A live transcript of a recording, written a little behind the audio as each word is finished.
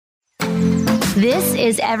This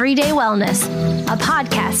is Everyday Wellness, a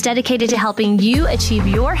podcast dedicated to helping you achieve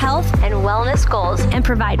your health and wellness goals and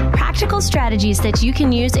provide practical strategies that you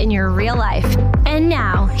can use in your real life. And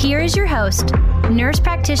now, here is your host, nurse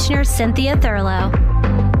practitioner Cynthia Thurlow.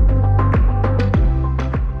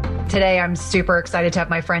 Today, I'm super excited to have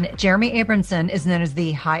my friend Jeremy Abramson, is known as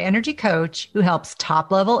the high energy coach who helps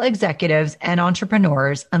top-level executives and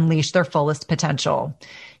entrepreneurs unleash their fullest potential.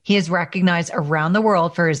 He is recognized around the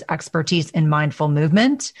world for his expertise in mindful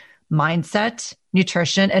movement, mindset,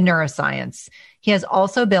 nutrition, and neuroscience. He has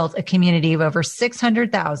also built a community of over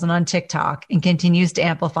 600,000 on TikTok and continues to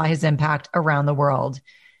amplify his impact around the world.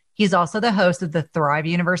 He's also the host of the Thrive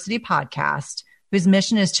University podcast, whose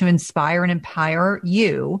mission is to inspire and empower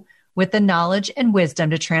you with the knowledge and wisdom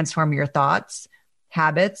to transform your thoughts,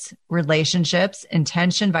 habits, relationships,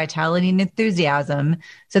 intention, vitality, and enthusiasm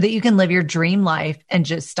so that you can live your dream life and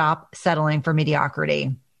just stop settling for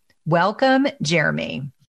mediocrity. Welcome, Jeremy.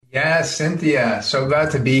 Yes, Cynthia. So glad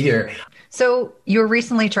to be here. So you were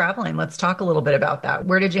recently traveling. Let's talk a little bit about that.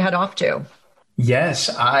 Where did you head off to? Yes,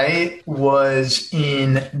 I was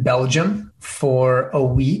in Belgium for a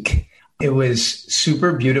week. It was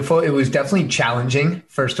super beautiful. It was definitely challenging,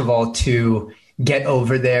 first of all, to get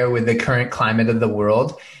over there with the current climate of the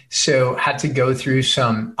world. So had to go through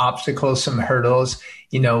some obstacles, some hurdles,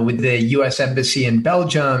 with the US Embassy in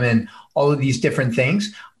Belgium and all of these different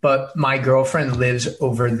things. But my girlfriend lives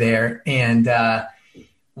over there and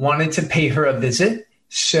wanted to pay her a visit.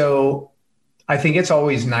 So I think it's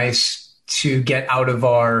always nice to get out of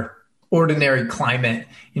our ordinary climate,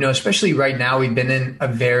 especially right now. We've been in a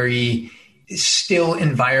very still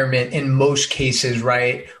environment in most cases,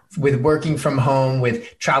 right? With working from home,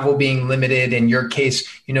 with travel being limited. In your case,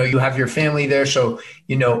 you have your family there. So,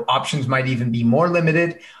 options might even be more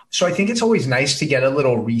limited. So I think it's always nice to get a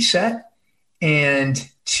little reset and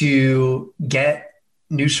to get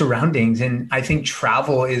new surroundings. And I think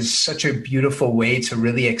travel is such a beautiful way to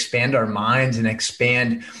really expand our minds and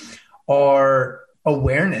expand our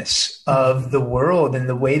awareness of the world and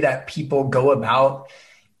the way that people go about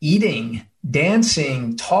eating,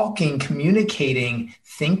 dancing, talking, communicating,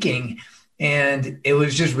 thinking. And it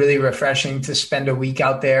was just really refreshing to spend a week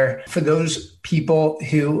out there. For those people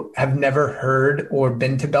who have never heard or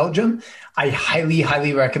been to Belgium, I highly,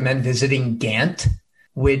 highly recommend visiting Ghent,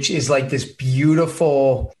 which is like this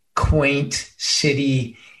beautiful, quaint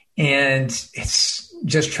city. And it's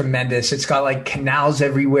just tremendous. It's got like canals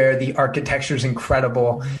everywhere. The architecture is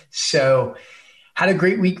incredible. So had a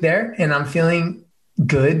great week there, and I'm feeling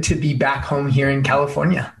good to be back home here in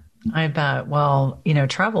California. I bet. Well,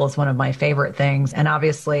 travel is one of my favorite things. And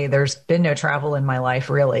obviously there's been no travel in my life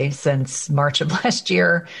really since March of last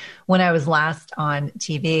year when I was last on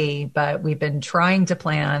TV. But we've been trying to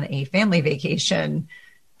plan a family vacation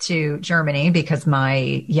to Germany because my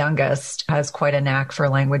youngest has quite a knack for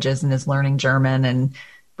languages and is learning German. And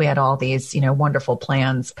we had all these, wonderful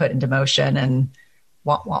plans put into motion, and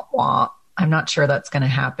I'm not sure that's going to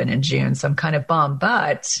happen in June. So I'm kind of bummed,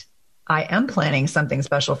 but I am planning something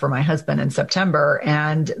special for my husband in September.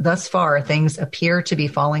 And thus far, things appear to be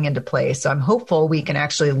falling into place. So I'm hopeful we can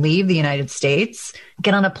actually leave the United States,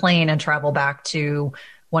 get on a plane and travel back to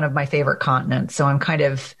one of my favorite continents. So I'm kind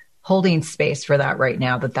of holding space for that right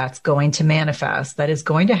now, that's going to manifest. That is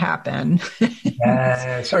going to happen.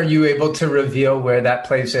 Yes. Are you able to reveal where that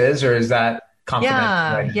place is, or is that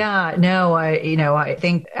confidential? Yeah. No, I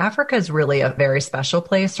think Africa is really a very special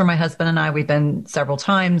place for my husband and I. We've been several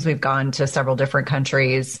times. We've gone to several different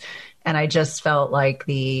countries. And I just felt like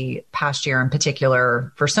the past year in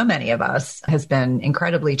particular, for so many of us, has been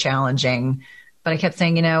incredibly challenging. But I kept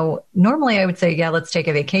saying, normally I would say, yeah, let's take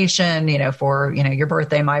a vacation, for, your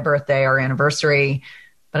birthday, my birthday, our anniversary.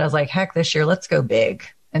 But I was like, heck, this year, let's go big.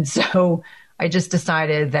 And so I just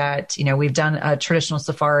decided that, we've done a traditional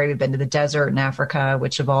safari. We've been to the desert in Africa,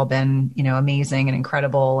 which have all been, amazing and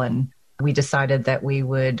incredible. And we decided that we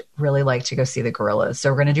would really like to go see the gorillas. So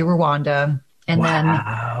we're going to do Rwanda. And then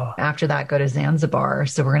after that, go to Zanzibar.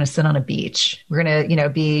 So we're going to sit on a beach. We're going to,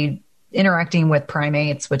 be interacting with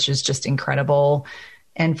primates, which is just incredible.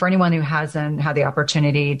 And for anyone who hasn't had the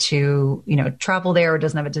opportunity to, travel there or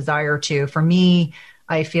doesn't have a desire to, for me,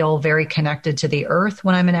 I feel very connected to the earth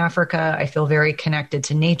when I'm in Africa. I feel very connected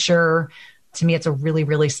to nature. To me, it's a really,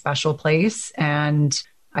 really special place. And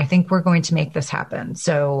I think we're going to make this happen.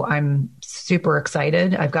 So I'm super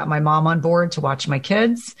excited. I've got my mom on board to watch my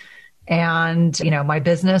kids. And, my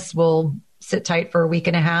business will sit tight for a week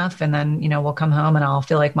and a half, and then, we'll come home and I'll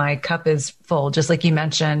feel like my cup is full. Just like you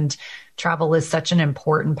mentioned, travel is such an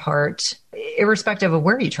important part, irrespective of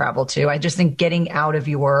where you travel to. I just think getting out of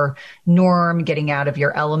your norm, getting out of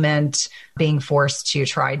your element, being forced to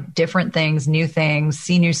try different things, new things,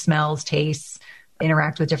 see new smells, tastes,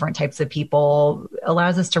 interact with different types of people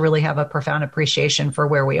allows us to really have a profound appreciation for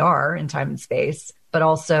where we are in time and space, but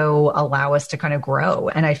also allow us to kind of grow.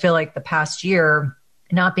 And I feel like the past year,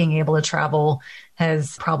 not being able to travel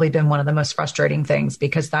has probably been one of the most frustrating things,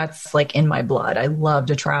 because that's like in my blood. I love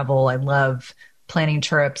to travel. I love planning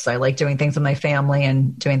trips. I like doing things with my family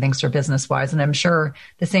and doing things for business wise. And I'm sure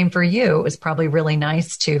the same for you. It was probably really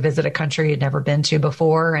nice to visit a country you'd never been to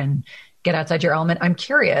before and get outside your element. I'm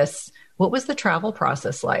curious, what was the travel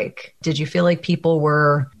process like? Did you feel like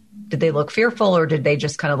did they look fearful, or did they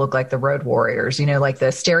just kind of look like the road warriors, like the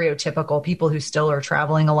stereotypical people who still are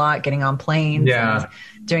traveling a lot, getting on planes, and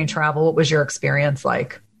doing travel? What was your experience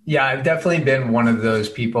like? Yeah, I've definitely been one of those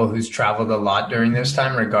people who's traveled a lot during this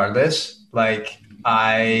time, regardless. Like,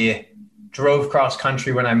 I drove cross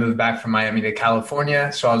country when I moved back from Miami to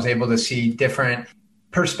California. So I was able to see different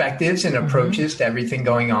perspectives and approaches to everything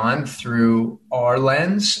going on through our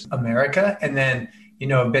lens, America. And then,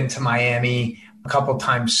 I've been to Miami a couple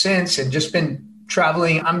times since and just been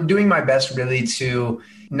traveling. I'm doing my best really to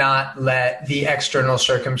not let the external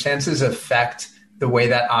circumstances affect the way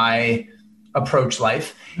that I approach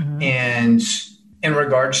life. And in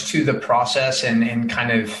regards to the process and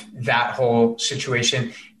kind of that whole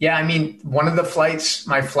situation, one of the flights,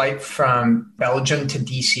 my flight from Belgium to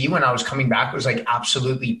DC when I was coming back was like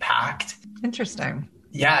absolutely packed. Interesting.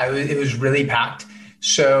 Yeah, it was really packed.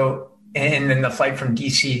 So, and then the flight from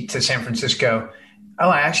DC to San Francisco,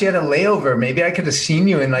 I actually had a layover. Maybe I could have seen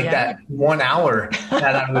you in that 1 hour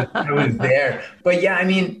that I was there. But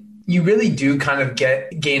you really do kind of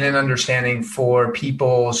gain an understanding for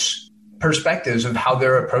people's perspectives of how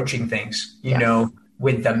they're approaching things,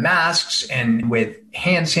 with the masks and with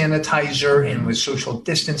hand sanitizer and with social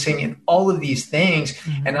distancing and all of these things.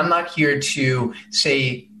 And I'm not here to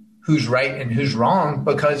say who's right and who's wrong,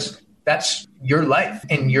 because that's your life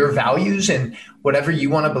and your values and whatever you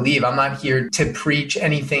want to believe. I'm not here to preach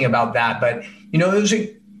anything about that. But, it was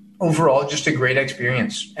overall just a great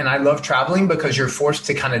experience. And I love traveling because you're forced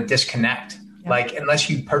to kind of disconnect. Like, unless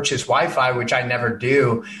you purchase Wi-Fi, which I never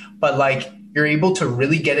do, but you're able to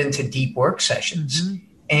really get into deep work sessions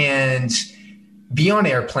and be on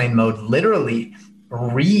airplane mode, literally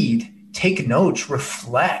read, take notes,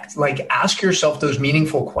 reflect, ask yourself those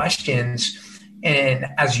meaningful questions. And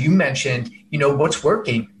as you mentioned, what's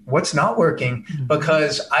working, what's not working,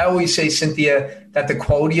 because I always say, Cynthia, that the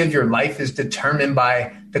quality of your life is determined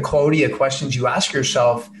by the quality of questions you ask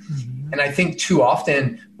yourself. And I think too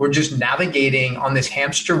often we're just navigating on this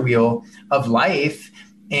hamster wheel of life,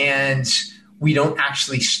 and we don't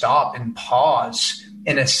actually stop and pause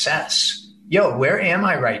and assess, where am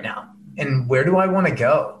I right now? And where do I want to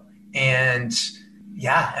go? And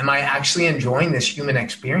am I actually enjoying this human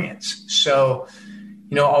experience? So,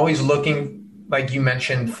 always looking, like you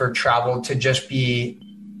mentioned, for travel to just be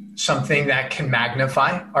something that can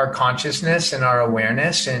magnify our consciousness and our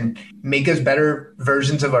awareness and make us better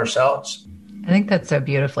versions of ourselves. I think that's so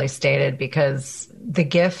beautifully stated, because the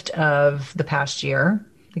gift of the past year,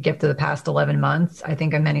 the gift of the past 11 months, I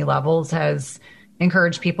think on many levels has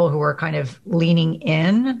encouraged people who are kind of leaning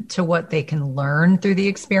in to what they can learn through the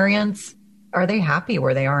experience. Are they happy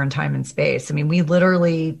where they are in time and space? We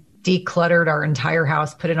literally decluttered our entire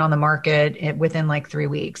house, put it on the market within 3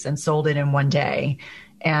 weeks and sold it in one day.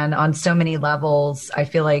 And on so many levels, I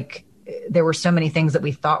feel like there were so many things that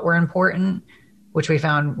we thought were important, which we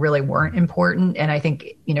found really weren't important. And I think,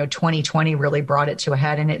 2020 really brought it to a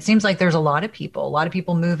head. And it seems like there's a lot of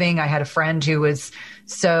people moving. I had a friend who was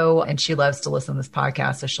and she loves to listen to this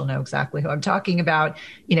podcast, so she'll know exactly who I'm talking about.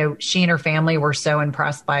 She and her family were so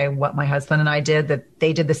impressed by what my husband and I did that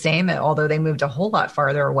they did the same, although they moved a whole lot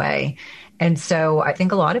farther away. And so I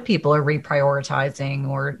think a lot of people are reprioritizing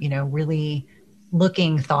or, really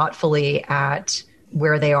looking thoughtfully at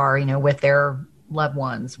where they are, with their loved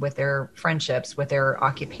ones, with their friendships, with their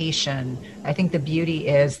occupation. I think the beauty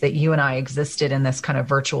is that you and I existed in this kind of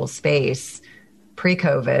virtual space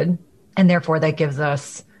pre-COVID, and therefore that gives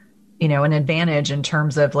us, an advantage in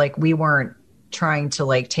terms of we weren't trying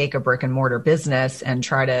to take a brick and mortar business and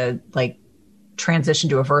try to transition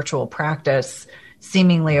to a virtual practice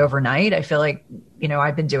seemingly overnight. I feel like,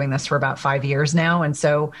 I've been doing this for about 5 years now. And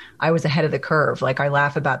so I was ahead of the curve. I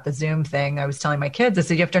laugh about the Zoom thing. I was telling my kids, I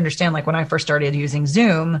said, you have to understand, when I first started using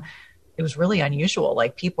Zoom, it was really unusual.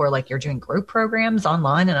 Like people are like, you're doing group programs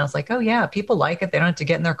online. And I was like, oh yeah, people like it. They don't have to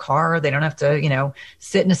get in their car. They don't have to,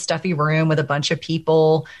 sit in a stuffy room with a bunch of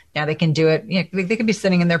people. Now they can do it. They could be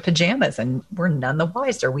sitting in their pajamas and we're none the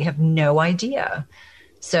wiser. We have no idea.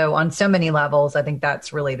 So on so many levels, I think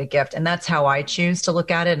that's really the gift. And that's how I choose to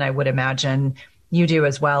look at it. And I would imagine you do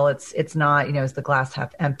as well. It's not, is the glass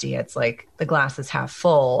half empty? It's like the glass is half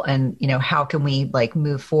full. And, how can we like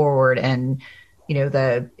move forward and,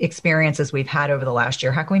 the experiences we've had over the last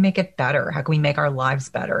year, how can we make it better? How can we make our lives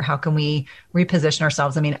better? How can we reposition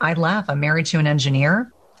ourselves? I mean, I laugh. I'm married to an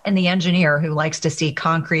engineer, and the engineer who likes to see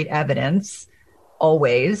concrete evidence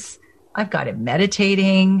always, I've got him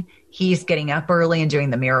meditating. He's getting up early and doing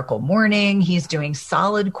the miracle morning. He's doing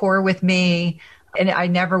solid core with me. And I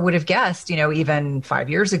never would have guessed, even 5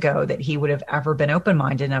 years ago that he would have ever been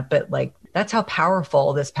open-minded enough. But like, that's how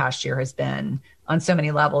powerful this past year has been on so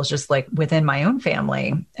many levels, just like within my own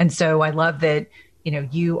family. And so I love that,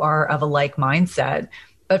 you are of a like mindset.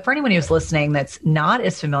 But for anyone who's listening that's not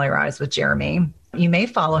as familiarized with Jeremy, you may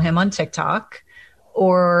follow him on TikTok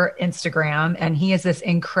or Instagram. And he is this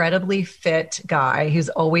incredibly fit guy who's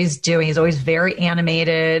always very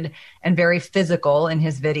animated and very physical in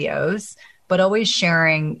his videos, but always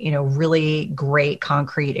sharing, really great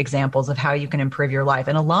concrete examples of how you can improve your life.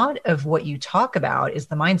 And a lot of what you talk about is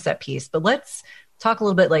the mindset piece, but let's talk a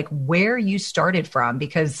little bit like where you started from,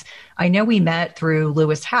 because I know we met through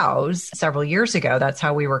Lewis Howes several years ago. That's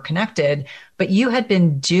how we were connected, but you had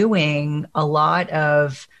been doing a lot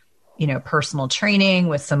of, personal training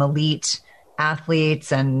with some elite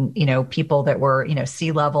athletes and, people that were,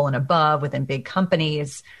 C-level and above within big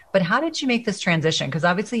companies. But how did you make this transition? Because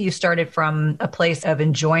obviously you started from a place of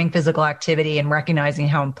enjoying physical activity and recognizing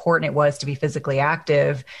how important it was to be physically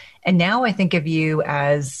active. And now I think of you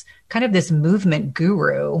as kind of this movement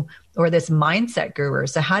guru or this mindset guru.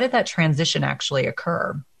 So how did that transition actually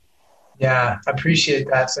occur? Yeah, I appreciate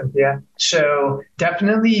that, Cynthia. So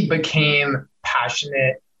definitely became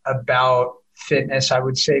passionate about fitness, I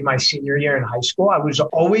would say my senior year in high school. I was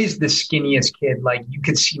always the skinniest kid. Like you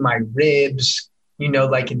could see my ribs,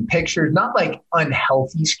 like in pictures, not like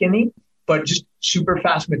unhealthy skinny, but just super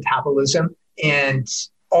fast metabolism and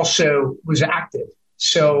also was active.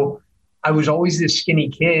 So I was always this skinny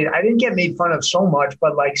kid. I didn't get made fun of so much,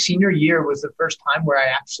 but like senior year was the first time where I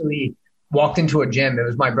actually walked into a gym. It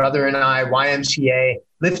was my brother and I, YMCA,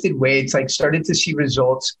 lifted weights, like started to see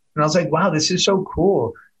results. And I was like, wow, this is so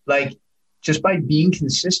cool. Like just by being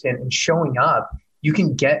consistent and showing up, you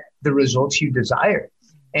can get the results you desire.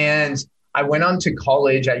 And I went on to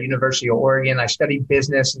college at University of Oregon. I studied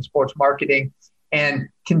business and sports marketing and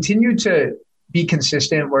continued to be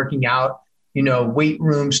consistent working out, weight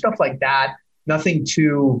room, stuff like that. Nothing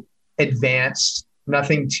too advanced,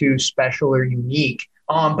 nothing too special or unique.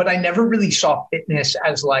 But I never really saw fitness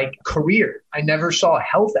as like a career. I never saw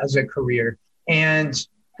health as a career. And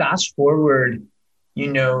fast forward,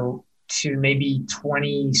 to maybe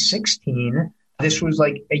 2016, this was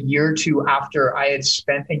like a year or two after I had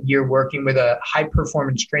spent a year working with a high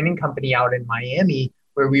performance training company out in Miami,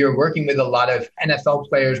 where we were working with a lot of NFL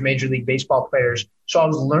players, Major League Baseball players. So I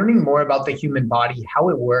was learning more about the human body, how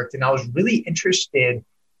it worked. And I was really interested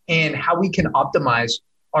in how we can optimize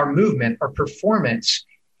our movement, our performance.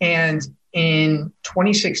 And in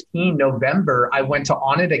 2016, November, I went to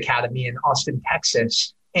Onnit Academy in Austin,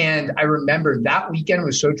 Texas. And I remember that weekend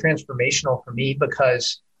was so transformational for me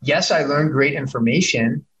because, yes, I learned great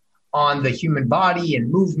information on the human body and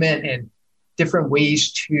movement and different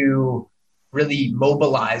ways to really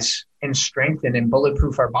mobilize and strengthen and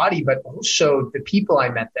bulletproof our body, but also the people I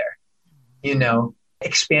met there,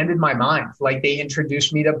 expanded my mind. Like they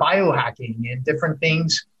introduced me to biohacking and different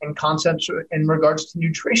things and concepts in regards to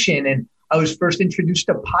nutrition. And I was first introduced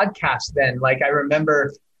to podcasts then. Like I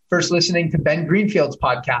remember first listening to Ben Greenfield's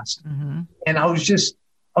podcast. Mm-hmm. And I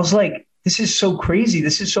was like, this is so crazy.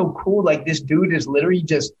 This is so cool. Like this dude is literally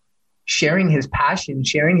just sharing his passion,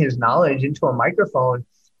 sharing his knowledge into a microphone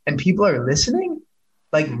and people are listening.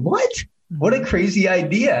 Like what? Mm-hmm. What a crazy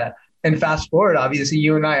idea. And fast forward, obviously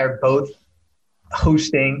you and I are both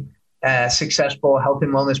hosting a successful health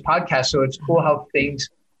and wellness podcast. So it's cool how things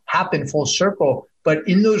happen full circle. But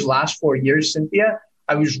in those last 4 years, Cynthia,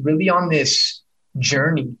 I was really on this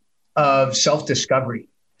journey of self-discovery.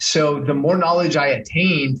 So the more knowledge I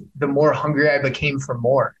attained, the more hungry I became for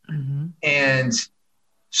more. Mm-hmm. And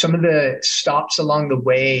some of the stops along the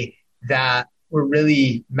way that were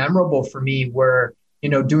really memorable for me were,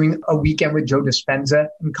 doing a weekend with Joe Dispenza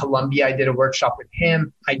in Colombia. I did a workshop with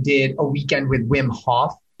him. I did a weekend with Wim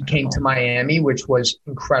Hof. He came to Miami, which was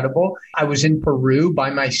incredible. I was in Peru by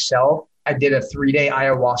myself. I did a 3-day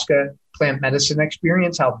ayahuasca plant medicine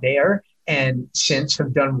experience out there, and since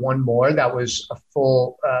have done one more that was a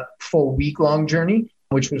full week-long journey,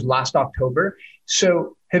 which was last October.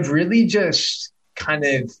 So have really just kind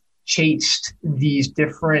of chased these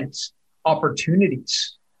different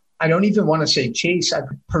opportunities. I don't even want to say chase. I've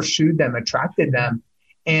pursued them, attracted them.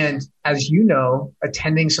 And as you know,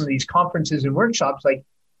 attending some of these conferences and workshops, like,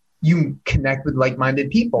 you connect with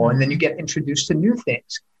like-minded people and then you get introduced to new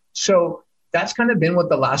things. So that's kind of been what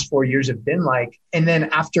the last 4 years have been like. And then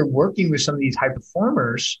after working with some of these high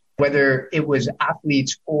performers, whether it was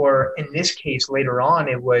athletes or in this case, later on,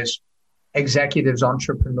 it was executives,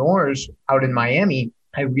 entrepreneurs out in Miami,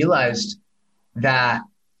 I realized that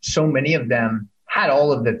so many of them had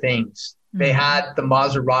all of the things. They had the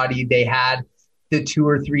Maserati, they had the 2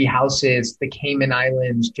 or 3 houses, the Cayman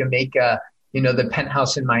Islands, Jamaica, the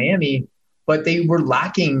penthouse in Miami, but they were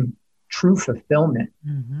lacking true fulfillment.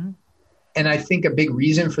 And I think a big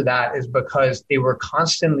reason for that is because they were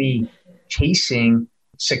constantly chasing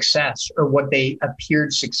success, or what they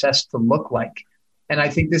appeared success to look like. And I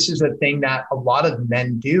think this is a thing that a lot of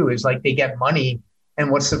men do, is like, they get money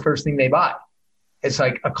and what's the first thing they buy? It's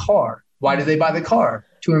like a car. Why do they buy the car?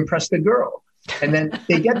 To impress the girl. And then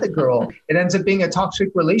they get the girl. It ends up being a toxic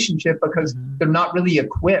relationship because they're not really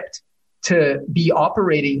equipped to be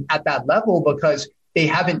operating at that level, because they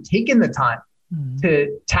haven't taken the time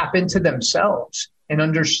to tap into themselves and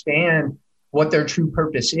understand what their true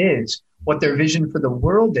purpose is, what their vision for the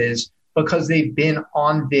world is, because they've been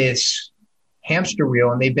on this hamster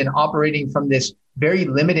wheel and they've been operating from this very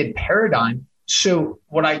limited paradigm. So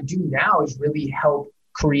what I do now is really help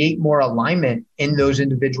create more alignment in those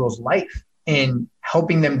individuals' life and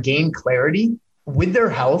helping them gain clarity with their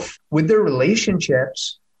health, with their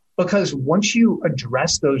relationships, because once you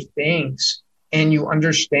address those things and you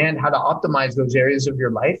understand how to optimize those areas of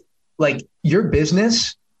your life, like, your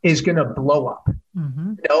business is going to blow up.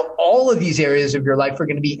 All of these areas of your life are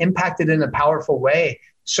going to be impacted in a powerful way.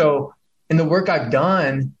 So in the work I've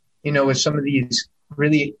done, with some of these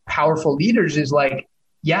really powerful leaders, is like,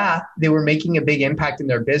 yeah, they were making a big impact in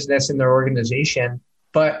their business and their organization,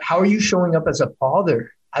 but how are you showing up as a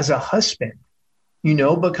father, as a husband?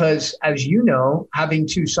 Because as you know, having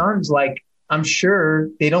 2 sons, like, I'm sure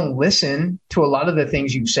they don't listen to a lot of the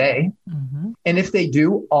things you say. And if they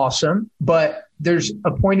do, awesome. But there's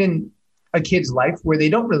a point in a kid's life where they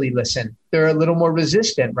don't really listen. They're a little more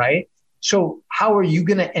resistant, right? So how are you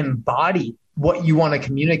going to embody what you want to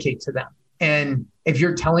communicate to them? And if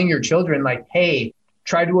you're telling your children, like, hey,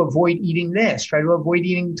 try to avoid eating this, try to avoid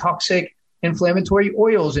eating toxic inflammatory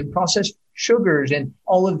oils and processed sugars and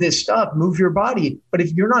all of this stuff, move your body. But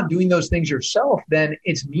if you're not doing those things yourself, then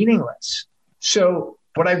it's meaningless. So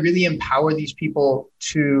what I really empower these people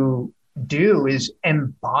to do is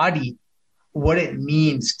embody what it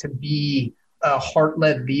means to be a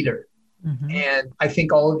heart-led leader. And I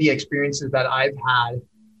think all of the experiences that I've had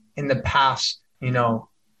in the past,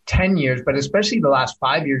 10 years, but especially the last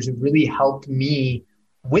 5 years, have really helped me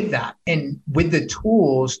with that and with the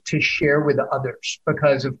tools to share with others.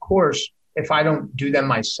 Because of course, if I don't do them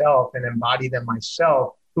myself and embody them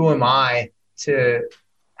myself, who am I to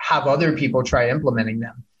have other people try implementing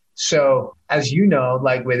them? So as you know,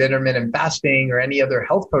 like with intermittent fasting or any other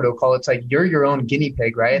health protocol, it's like you're your own guinea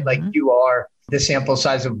pig, right? Like, you are the sample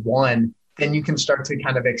size of one, then you can start to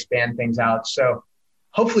kind of expand things out. So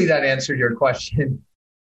hopefully that answered your question.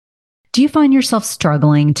 Do you find yourself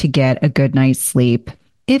struggling to get a good night's sleep?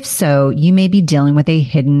 If so, you may be dealing with a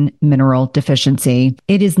hidden mineral deficiency.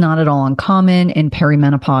 It is not at all uncommon in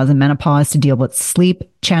perimenopause and menopause to deal with sleep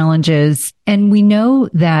challenges. And we know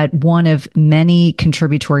that one of many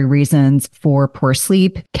contributory reasons for poor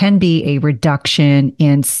sleep can be a reduction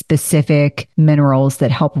in specific minerals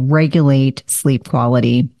that help regulate sleep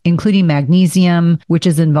quality, including magnesium, which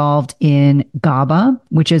is involved in GABA,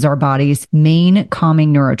 which is our body's main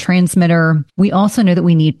calming neurotransmitter. We also know that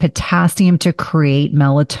we need potassium to create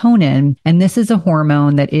melatonin. And this is a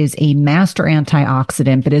hormone that is a master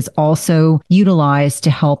antioxidant, but is also utilized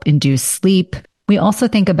to help induce sleep. We also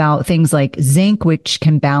think about things like zinc, which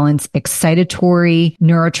can balance excitatory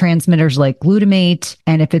neurotransmitters like glutamate.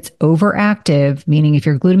 And if it's overactive, meaning if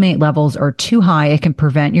your glutamate levels are too high, it can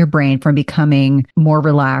prevent your brain from becoming more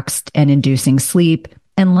relaxed and inducing sleep.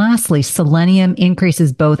 And lastly, selenium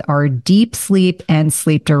increases both our deep sleep and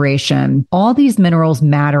sleep duration. All these minerals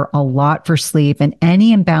matter a lot for sleep, and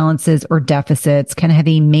any imbalances or deficits can have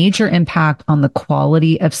a major impact on the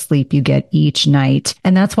quality of sleep you get each night.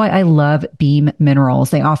 And that's why I love Beam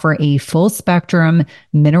Minerals. They offer a full spectrum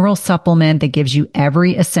mineral supplement that gives you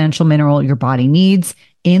every essential mineral your body needs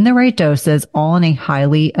in the right doses, all in a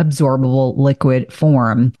highly absorbable liquid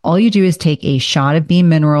form. All you do is take a shot of Beam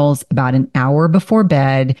Minerals about an hour before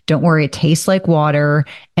bed. Don't worry, it tastes like water,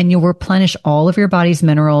 and you'll replenish all of your body's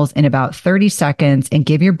minerals in about 30 seconds and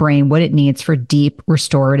give your brain what it needs for deep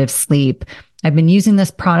restorative sleep. I've been using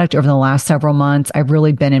this product over the last several months. I've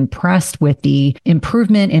really been impressed with the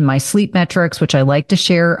improvement in my sleep metrics, which I like to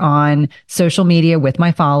share on social media with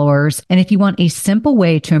my followers. And if you want a simple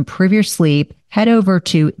way to improve your sleep, head over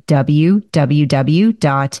to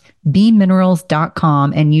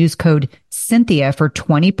www.beamminerals.com and use code Cynthia for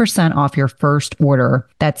 20% off your first order.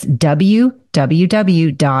 That's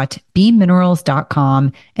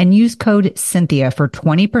www.beamminerals.com and use code Cynthia for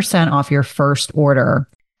 20% off your first order.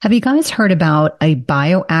 Have you guys heard about a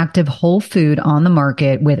bioactive whole food on the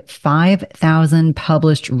market with 5,000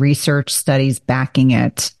 published research studies backing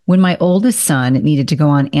it? When my oldest son needed to go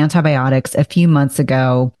on antibiotics a few months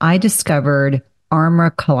ago, I discovered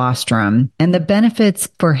Armra Colostrum, and the benefits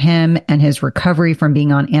for him and his recovery from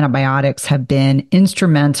being on antibiotics have been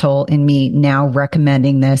instrumental in me now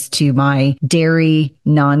recommending this to my dairy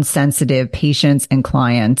non-sensitive patients and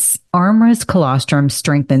clients. Armra's colostrum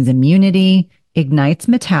strengthens immunity, ignites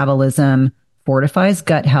metabolism, fortifies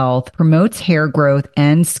gut health, promotes hair growth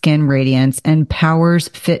and skin radiance, and powers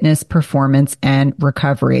fitness, performance, and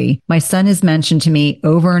recovery. My son has mentioned to me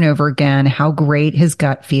over and over again how great his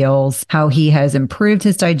gut feels, how he has improved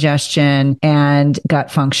his digestion and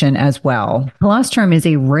gut function as well. Colostrum is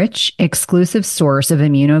a rich, exclusive source of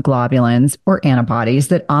immunoglobulins or antibodies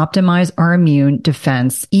that optimize our immune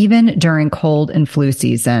defense even during cold and flu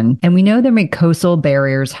season. And we know the mucosal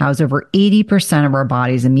barriers house over 80% of our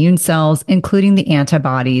body's immune cells, including the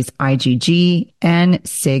antibodies IgG and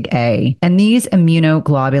Sig-A. And these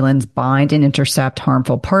immunoglobulins bind and intercept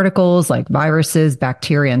harmful particles like viruses,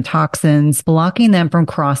 bacteria, and toxins, blocking them from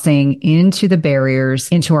crossing into the barriers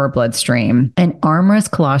into our bloodstream. And Armra's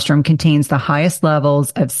colostrum contains the highest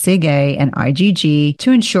levels of Sig-A and IgG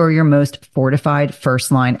to ensure your most fortified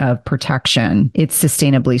first line of protection. It's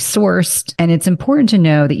sustainably sourced, and it's important to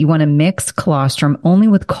know that you want to mix colostrum only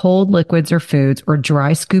with cold liquids or foods, or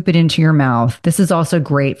dry scoop it into your mouth. This is also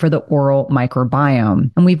great for the oral microbiome.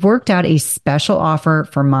 And we've worked out a special offer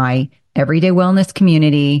for my Everyday Wellness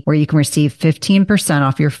community where you can receive 15%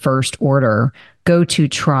 off your first order. Go to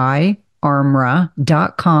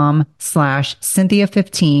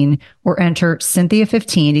tryarmra.com/Cynthia15 or enter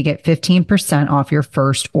Cynthia15 to get 15% off your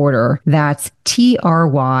first order. That's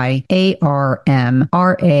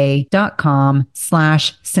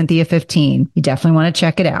tryarmra.com/Cynthia15. You definitely want to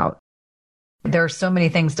check it out. There are so many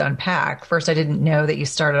things to unpack. First, I didn't know that you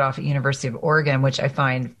started off at University of Oregon, which I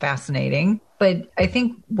find fascinating. But I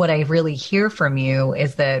think what I really hear from you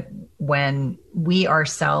is that when we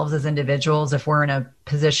ourselves as individuals, if we're in a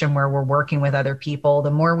position where we're working with other people,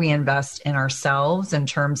 the more we invest in ourselves in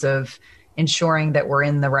terms of ensuring that we're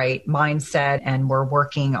in the right mindset and we're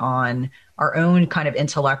working on our own kind of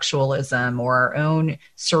intellectualism or our own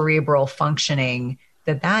cerebral functioning,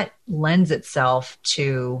 that lends itself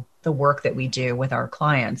to the work that we do with our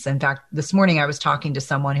clients. In fact, this morning I was talking to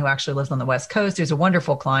someone who actually lives on the West Coast, who's a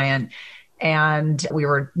wonderful client. And we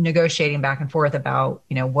were negotiating back and forth about,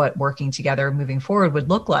 what working together moving forward would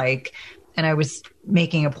look like. And I was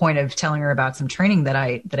making a point of telling her about some training that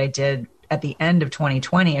I did at the end of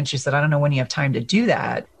 2020. And she said, I don't know when you have time to do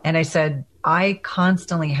that. And I said, I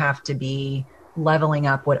constantly have to be leveling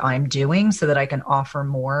up what I'm doing so that I can offer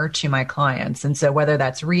more to my clients. And so whether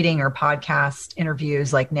that's reading or podcast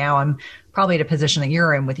interviews, like now I'm probably at a position that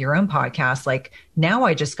you're in with your own podcast. Like now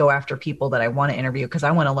I just go after people that I want to interview because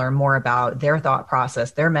I want to learn more about their thought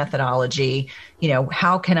process, their methodology.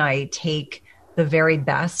 How can I take the very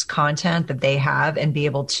best content that they have and be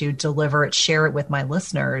able to deliver it, share it with my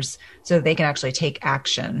listeners so that they can actually take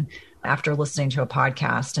action after listening to a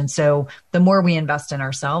podcast. And so the more we invest in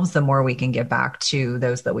ourselves, the more we can give back to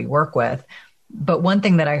those that we work with. But one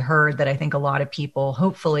thing that I heard that I think a lot of people,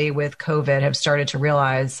 hopefully with COVID, have started to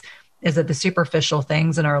realize is that the superficial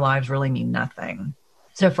things in our lives really mean nothing.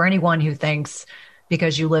 So for anyone who thinks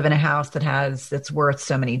because you live in a house that's worth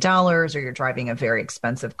so many dollars, or you're driving a very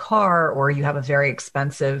expensive car, or you have a very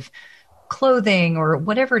expensive clothing, or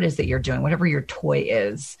whatever it is that you're doing, whatever your toy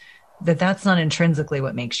is, that's not intrinsically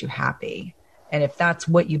what makes you happy. And if that's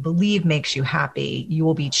what you believe makes you happy, you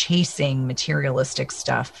will be chasing materialistic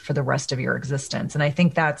stuff for the rest of your existence. And I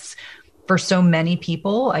think that's for so many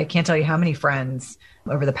people. I can't tell you how many friends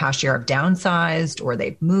over the past year have downsized, or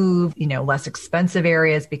they've moved, less expensive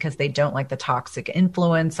areas because they don't like the toxic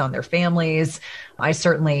influence on their families. I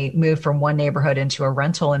certainly moved from one neighborhood into a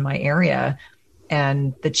rental in my area.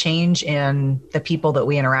 and the change in the people that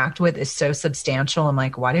we interact with is so substantial. I'm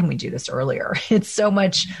like, why didn't we do this earlier? It's so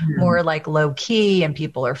much more like low key and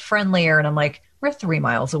people are friendlier. And I'm like, we're 3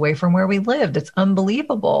 miles away from where we lived. It's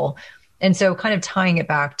unbelievable. And so kind of tying it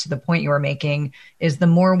back to the point you were making is the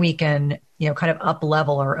more we can, kind of up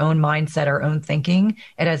level our own mindset, our own thinking,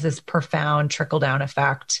 it has this profound trickle down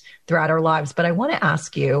effect throughout our lives. But I want to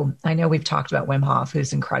ask you, I know we've talked about Wim Hof,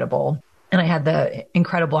 who's incredible. And I had the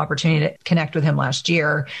incredible opportunity to connect with him last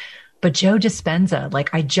year. But Joe Dispenza,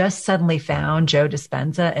 like I just suddenly found Joe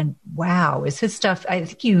Dispenza and wow, is his stuff. I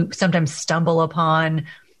think you sometimes stumble upon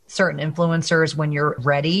certain influencers when you're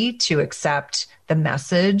ready to accept the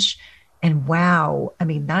message. And wow, I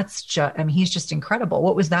mean, he's just incredible.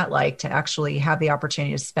 What was that like to actually have the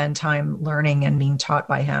opportunity to spend time learning and being taught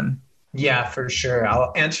by him? Yeah, for sure.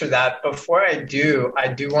 I'll answer that. Before I do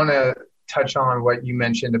want to touch on what you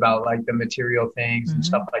mentioned about like the material things and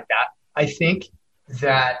stuff like that. I think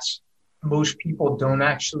that most people don't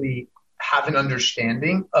actually have an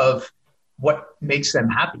understanding of what makes them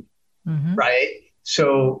happy, right?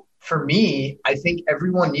 So for me, I think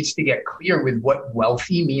everyone needs to get clear with what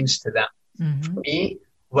wealthy means to them. For me,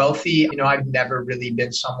 wealthy, I've never really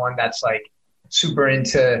been someone that's like super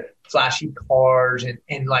into flashy cars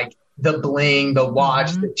and like the bling, the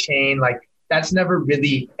watch, the chain, like that's never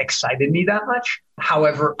really excited me that much.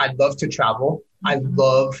 However, I love to travel. I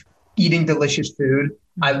love eating delicious food.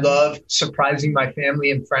 I love surprising my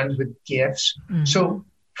family and friends with gifts. So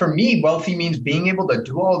for me, wealthy means being able to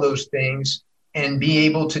do all those things and be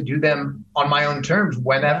able to do them on my own terms,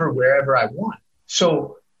 whenever, wherever I want.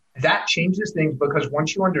 So that changes things because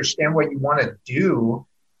once you understand what you want to do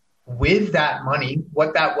with that money,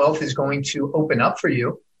 what that wealth is going to open up for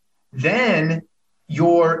you, then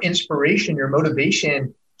your inspiration, your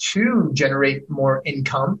motivation to generate more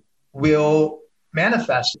income will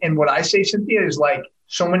manifest. And what I say, Cynthia, is like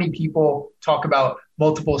so many people talk about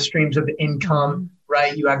multiple streams of income,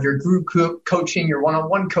 right? You have your group coaching, your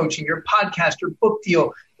one-on-one coaching, your podcast, your book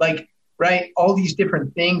deal, like, right? All these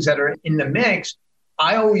different things that are in the mix.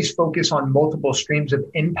 I always focus on multiple streams of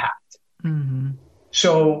impact.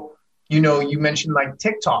 So, you mentioned like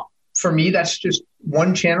TikTok. For me, that's just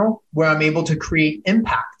one channel where I'm able to create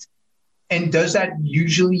impact. And does that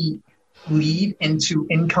usually lead into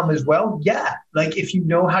income as well? Yeah. Like if you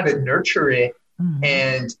know how to nurture it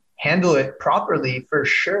and handle it properly, for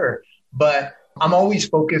sure. But I'm always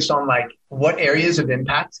focused on like what areas of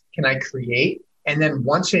impact can I create? And then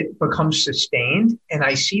once it becomes sustained and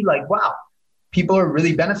I see like, wow, people are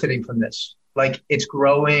really benefiting from this, like it's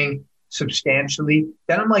growing substantially,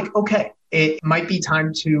 then I'm like, okay, it might be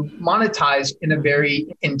time to monetize in a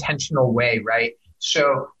very intentional way, right?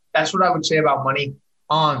 So that's what I would say about money.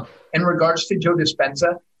 In regards to Joe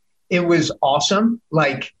Dispenza, it was awesome,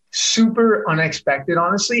 like super unexpected,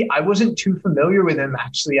 honestly. I wasn't too familiar with him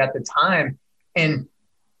actually at the time. And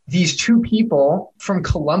these two people from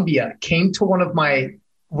Colombia came to one of my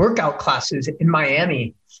workout classes in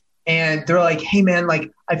Miami. And they're like, hey man,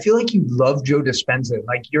 like, I feel like you love Joe Dispenza.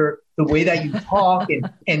 Like the way that you talk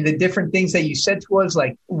and the different things that you said to us,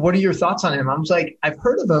 like, what are your thoughts on him? I was like, I've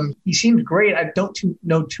heard of him. He seems great. I don't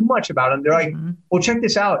know too much about him. They're like, well, check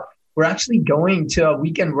this out. We're actually going to a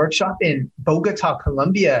weekend workshop in Bogota,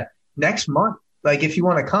 Colombia next month. Like, if you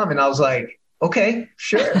want to come. And I was like, okay,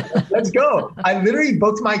 sure. Let's go. I literally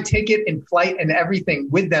booked my ticket and flight and everything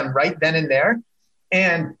with them right then and there.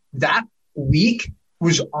 And that week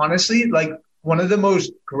was honestly like one of the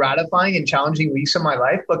most gratifying and challenging weeks of my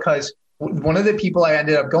life, because one of the people I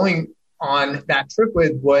ended up going on that trip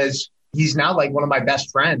with he's now like one of my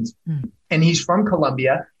best friends, and he's from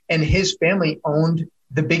Colombia, and his family owned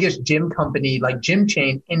the biggest gym company, like gym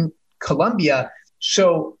chain in Colombia.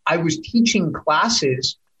 So I was teaching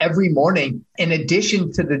classes every morning in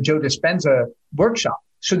addition to the Joe Dispenza workshop.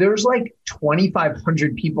 So there was like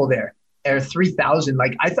 2,500 people there. Or 3,000.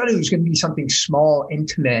 Like I thought it was going to be something small,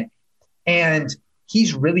 intimate. And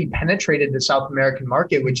he's really penetrated the South American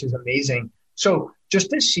market, which is amazing. So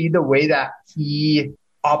just to see the way that he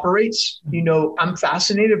operates, I'm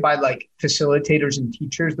fascinated by like facilitators and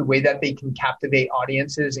teachers, the way that they can captivate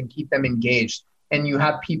audiences and keep them engaged. And you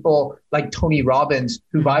have people like Tony Robbins,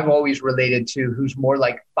 who I've always related to, who's more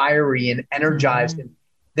like fiery and energized. And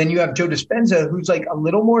then you have Joe Dispenza, who's like a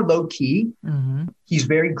little more low key. He's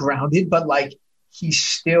very grounded, but like he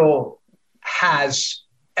still has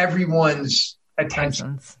everyone's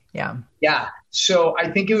attention. Yeah. So I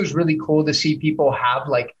think it was really cool to see people have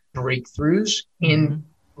like breakthroughs in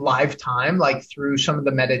live time, like through some of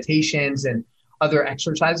the meditations and other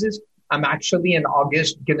exercises. I'm actually in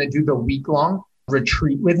August going to do the week-long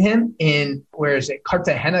retreat with him in, where is it?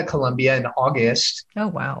 Cartagena, Colombia in August. Oh,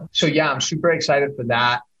 wow. So yeah, I'm super excited for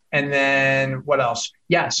that. And then what else?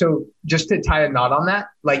 Yeah. So just to tie a knot on that,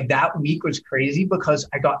 like that week was crazy because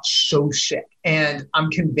I got so sick, and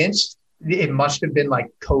I'm convinced it must have been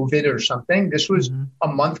like COVID or something. This was a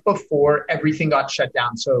month before everything got shut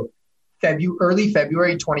down. So early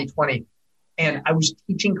February 2020. And I was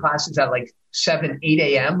teaching classes at like 7, 8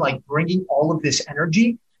 a.m., like bringing all of this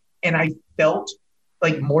energy. And I felt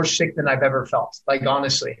like more sick than I've ever felt, like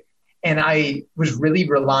honestly. And I was really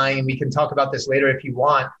relying, and we can talk about this later if you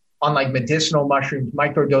want, on like medicinal mushrooms,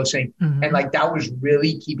 microdosing. And like that was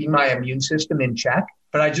really keeping my immune system in check.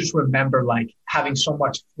 But I just remember like having so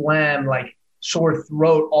much phlegm, like sore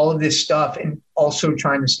throat, all of this stuff, and also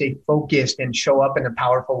trying to stay focused and show up in a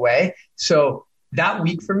powerful way. So that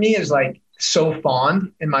week for me is like so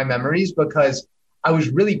fond in my memories because I was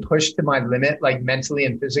really pushed to my limit, like mentally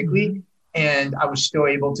and physically, and I was still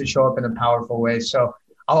able to show up in a powerful way. So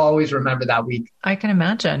I'll always remember that week. I can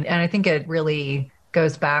imagine. And I think it really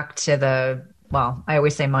goes back to I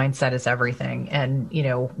always say mindset is everything. And, you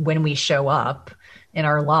know, when we show up in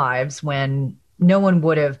our lives, when no one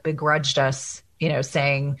would have begrudged us, you know,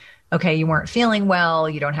 saying, okay, you weren't feeling well,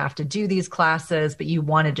 you don't have to do these classes, but you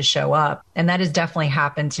wanted to show up. And that has definitely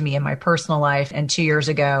happened to me in my personal life. And 2 years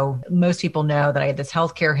ago, most people know that I had this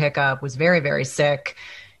healthcare hiccup, was very, very sick.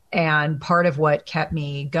 And part of what kept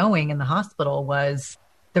me going in the hospital was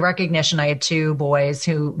the recognition. I had 2 boys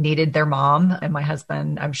who needed their mom, and my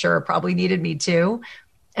husband, I'm sure, probably needed me too.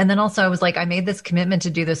 And then also I was like, I made this commitment to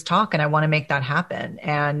do this talk and I want to make that happen.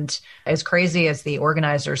 And as crazy as the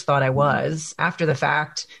organizers thought I was, after the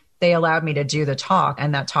fact, they allowed me to do the talk,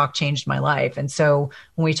 and that talk changed my life. And so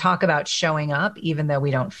when we talk about showing up, even though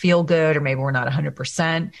we don't feel good, or maybe we're not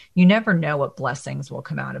 100%, you never know what blessings will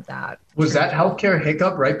come out of that. Was that healthcare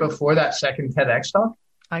hiccup right before that second TEDx talk?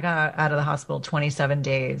 I got out of the hospital 27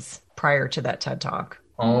 days prior to that TED talk.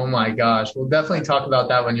 Oh my gosh. We'll definitely talk about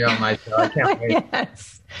that when you're on my show. I can't wait.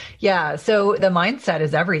 Yes. Yeah. So the mindset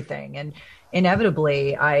is everything. And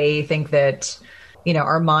inevitably, I think that, you know,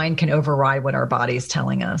 our mind can override what our body is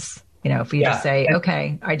telling us. You know, if we just say,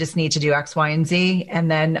 okay, I just need to do X, Y, and Z, and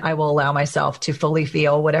then I will allow myself to fully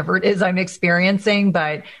feel whatever it is I'm experiencing,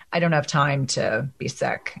 but I don't have time to be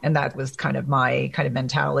sick. And that was kind of my kind of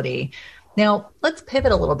mentality. Now, let's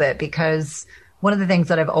pivot a little bit, because one of the things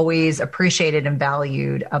that I've always appreciated and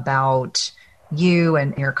valued about you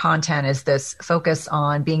and your content is this focus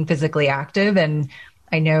on being physically active. And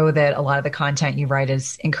I know that a lot of the content you write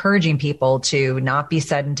is encouraging people to not be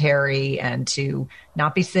sedentary and to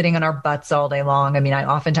not be sitting on our butts all day long. I mean, I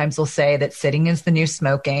oftentimes will say that sitting is the new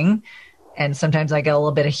smoking. And sometimes I get a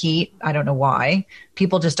little bit of heat. I don't know why.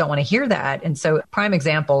 People just don't want to hear that. And so prime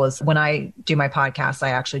example is when I do my podcasts, I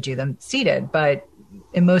actually do them seated, but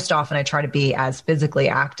most often I try to be as physically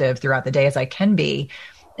active throughout the day as I can be.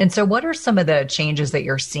 And so what are some of the changes that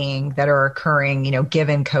you're seeing that are occurring, you know,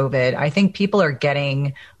 given COVID? I think people are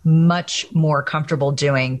getting much more comfortable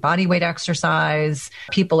doing body weight exercise.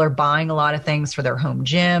 People are buying a lot of things for their home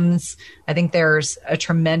gyms. I think there's a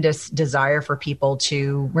tremendous desire for people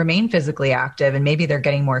to remain physically active, and maybe they're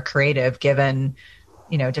getting more creative given,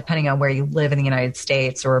 you know, depending on where you live in the United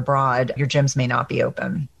States or abroad, your gyms may not be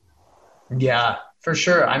open. Yeah. For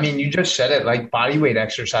sure. I mean, you just said it, like body weight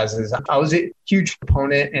exercises. I was a huge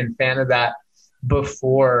proponent and fan of that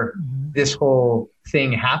before this whole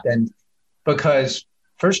thing happened, because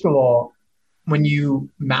first of all, when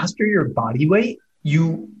you master your body weight,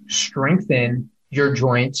 you strengthen your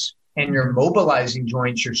joints, and you're mobilizing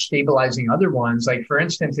joints, you're stabilizing other ones. Like for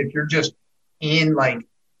instance, if you're just in like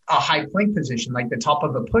a high plank position, like the top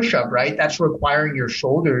of a push-up, right? That's requiring your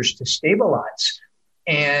shoulders to stabilize,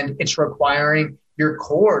 and it's requiring your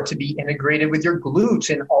core to be integrated with your glutes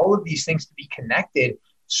and all of these things to be connected.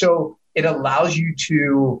 So it allows you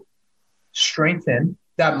to strengthen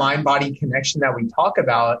that mind-body connection that we talk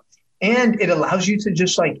about. And it allows you to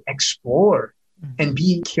just like explore and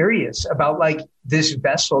be curious about like this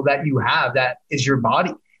vessel that you have that is your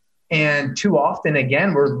body. And too often,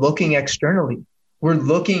 again, we're looking externally. We're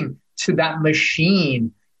looking to that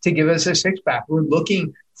machine to give us a six-pack. We're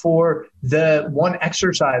looking for the one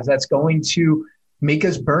exercise that's going to make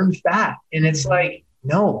us burn fat. And it's like,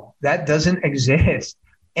 no, that doesn't exist.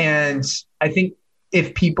 And I think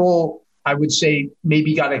if people, I would say,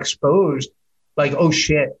 maybe got exposed, like, oh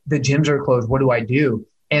shit, the gyms are closed. What do I do?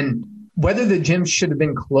 And whether the gyms should have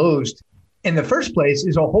been closed in the first place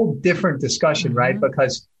is a whole different discussion, right?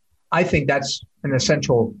 Because I think that's an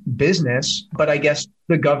essential business, but I guess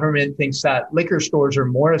the government thinks that liquor stores are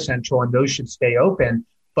more essential and those should stay open.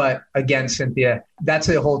 But again, Cynthia, that's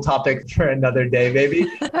a whole topic for another day, maybe.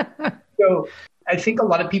 So I think a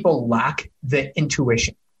lot of people lack the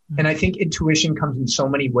intuition. And I think intuition comes in so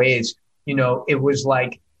many ways. You know, it was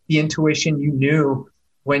like the intuition you knew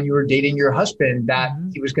when you were dating your husband that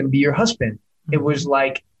he was going to be your husband. It was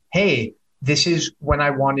like, hey, this is when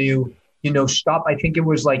I want to, stop. I think it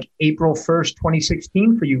was like April 1st,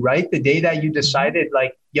 2016 for you, right? The day that you decided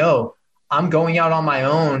like, yo, I'm going out on my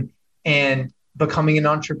own and becoming an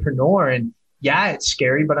entrepreneur. And yeah, it's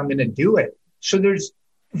scary, but I'm going to do it. So there's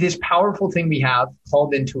this powerful thing we have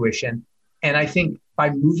called intuition. And I think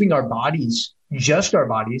by moving our bodies, just our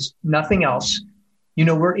bodies, nothing else,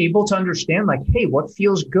 we're able to understand like, hey, what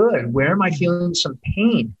feels good? Where am I feeling some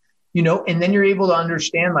pain? And then you're able to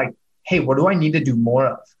understand like, hey, what do I need to do more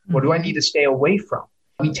of? What do I need to stay away from?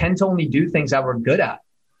 We tend to only do things that we're good at,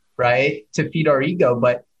 right? To feed our ego,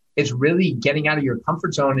 but it's really getting out of your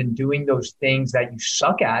comfort zone and doing those things that you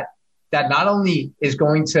suck at that not only is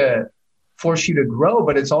going to force you to grow,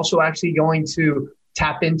 but it's also actually going to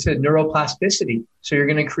tap into neuroplasticity. So you're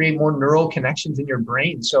going to create more neural connections in your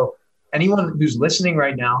brain. So anyone who's listening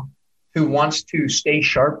right now who wants to stay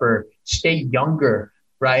sharper, stay younger,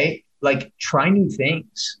 right? Like try new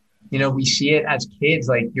things. We see it as kids,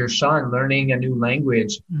 like your son learning a new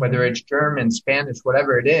language, whether it's German, Spanish,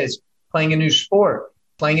 whatever it is, playing a new sport,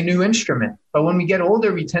 playing a new instrument. But when we get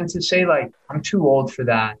older, we tend to say like, I'm too old for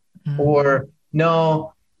that. Or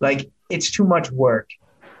no, like it's too much work.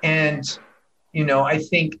 And, I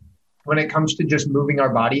think when it comes to just moving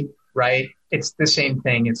our body, right, it's the same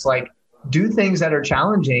thing. It's like, do things that are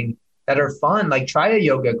challenging, that are fun, like try a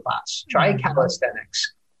yoga class, try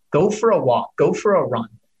calisthenics, go for a walk, go for a run,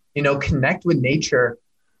 connect with nature.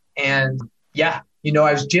 And yeah,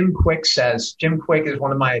 as Jim Kwik says, Jim Kwik is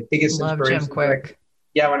one of my biggest inspirations. Jim Kwik.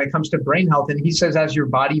 Yeah, when it comes to brain health. And he says, as your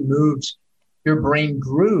body moves, your brain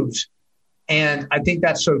grooves. And I think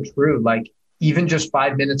that's so true. Like even just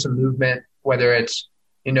 5 minutes of movement, whether it's,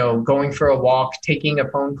 going for a walk, taking a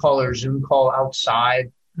phone call or Zoom call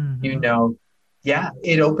outside,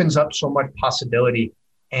 it opens up so much possibility.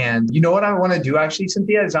 And what I want to do actually,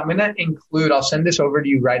 Cynthia, is I'm going to include, I'll send this over to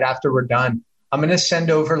you right after we're done. I'm going to send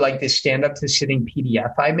over like this stand up to sitting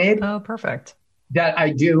PDF I made. Oh, perfect. That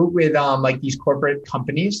I do with like these corporate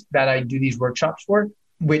companies that I do these workshops for,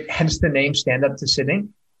 with hence the name Stand Up to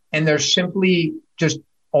Sitting. And they're simply just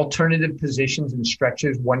alternative positions and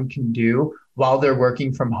stretches one can do while they're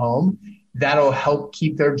working from home. That'll help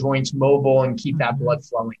keep their joints mobile and keep that blood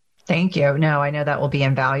flowing. Thank you. No, I know that will be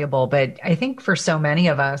invaluable, but I think for so many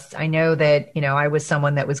of us, I know that, I was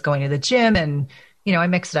someone that was going to the gym and, I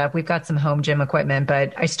mixed it up. We've got some home gym equipment,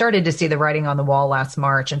 but I started to see the writing on the wall last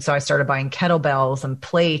March. And so I started buying kettlebells and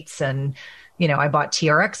plates and, I bought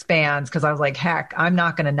TRX bands because I was like, heck, I'm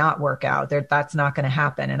not going to not work out. That's not going to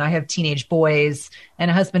happen. And I have teenage boys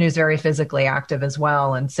and a husband who's very physically active as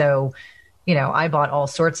well. And so, I bought all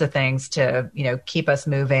sorts of things to, keep us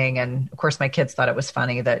moving. And of course, my kids thought it was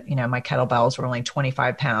funny that, my kettlebells were only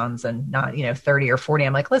 25 pounds and not, 30 or 40.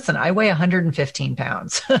 I'm like, listen, I weigh 115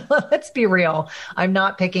 pounds. Let's be real. I'm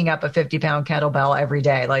not picking up a 50-pound kettlebell every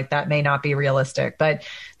day. Like that may not be realistic. But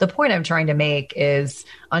the point I'm trying to make is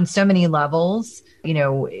on so many levels,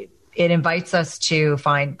 it invites us to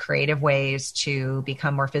find creative ways to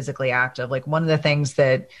become more physically active. Like one of the things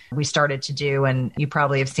that we started to do, and you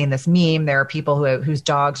probably have seen this meme, there are people whose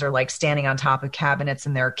dogs are like standing on top of cabinets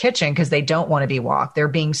in their kitchen because they don't want to be walked. They're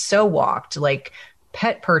being so walked. Like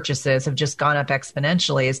pet purchases have just gone up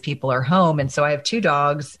exponentially as people are home. And so I have 2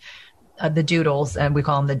 dogs, the Doodles, and we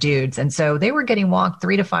call them the Dudes. And so they were getting walked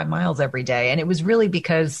 3 to 5 miles every day. And it was really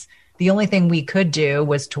because the only thing we could do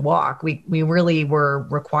was to walk. We really were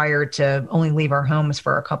required to only leave our homes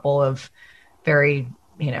for a couple of very,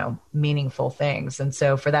 meaningful things. And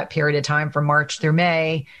so for that period of time from March through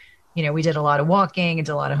May, we did a lot of walking and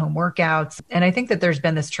did a lot of home workouts. And I think that there's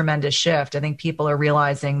been this tremendous shift. I think people are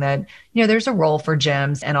realizing that, there's a role for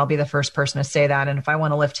gyms, and I'll be the first person to say that. And if I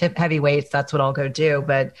want to lift heavy weights, that's what I'll go do.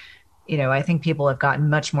 But, I think people have gotten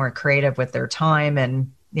much more creative with their time,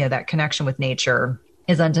 and, that connection with nature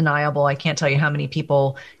is undeniable. I can't tell you how many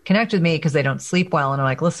people connect with me because they don't sleep well. And I'm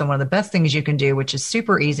like, listen, one of the best things you can do, which is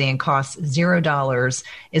super easy and costs $0,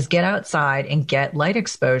 is get outside and get light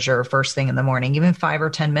exposure first thing in the morning, even 5 or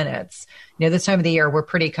 10 minutes. This time of the year, we're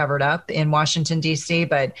pretty covered up in Washington, D.C.,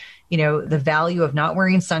 but, the value of not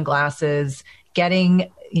wearing sunglasses,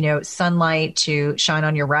 getting, sunlight to shine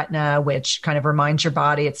on your retina, which kind of reminds your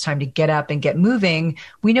body it's time to get up and get moving.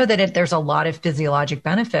 We know that there's a lot of physiologic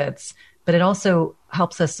benefits, but it also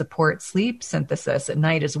helps us support sleep synthesis at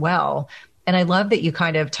night as well. And I love that you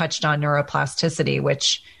kind of touched on neuroplasticity,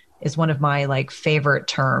 which is one of my like favorite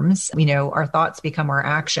terms. You know, our thoughts become our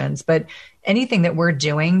actions, but anything that we're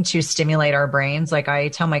doing to stimulate our brains, like I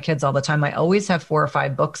tell my kids all the time, I always have 4 or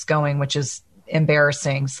 5 books going, which is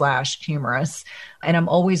embarrassing / humorous. And I'm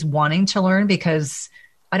always wanting to learn because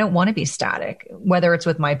I don't want to be static, whether it's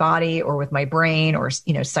with my body or with my brain or,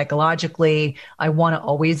 you know, psychologically, I want to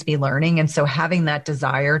always be learning. And so having that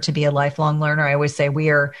desire to be a lifelong learner, I always say we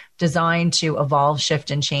are designed to evolve,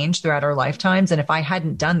 shift, and change throughout our lifetimes. And if I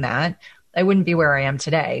hadn't done that, I wouldn't be where I am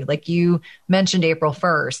today. Like you mentioned April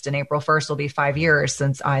 1st, and April 1st will be 5 years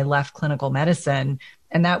since I left clinical medicine.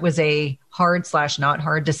 And that was a hard / not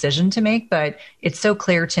hard decision to make, but it's so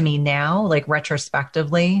clear to me now, like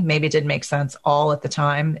retrospectively, maybe it didn't make sense all at the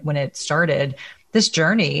time when it started. This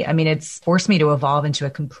journey, I mean, it's forced me to evolve into a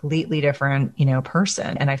completely different, you know,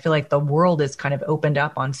 person. And I feel like the world is kind of opened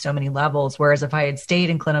up on so many levels. Whereas if I had stayed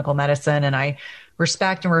in clinical medicine, and I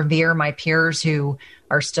respect and revere my peers who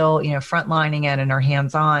are still, you know, frontlining it and are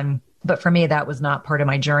hands-on, but for me, that was not part of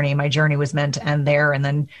my journey. My journey was meant to end there and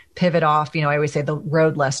then pivot off. You know, I always say the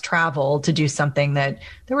road less traveled to do something that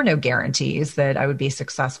there were no guarantees that I would be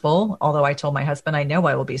successful. Although I told my husband, I know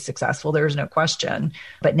I will be successful. There's no question.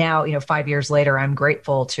 But now, you know, 5 years later, I'm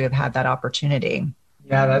grateful to have had that opportunity.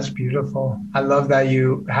 Yeah, that's beautiful. I love that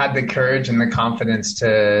you had the courage and the confidence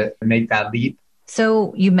to make that leap.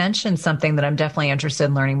 So you mentioned something that I'm definitely interested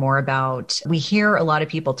in learning more about. We hear a lot of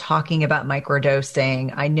people talking about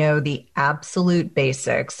microdosing. I know the absolute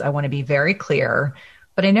basics. I want to be very clear,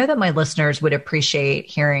 but I know that my listeners would appreciate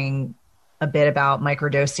hearing a bit about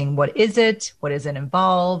microdosing. What is it? What does it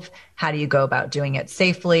involve? How do you go about doing it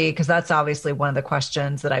safely? Because that's obviously one of the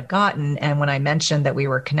questions that I've gotten. And when I mentioned that we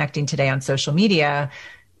were connecting today on social media,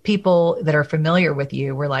 people that are familiar with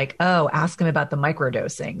you were like, oh, ask them about the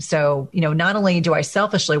microdosing. So, you know, not only do I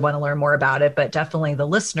selfishly want to learn more about it, but definitely the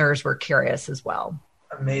listeners were curious as well.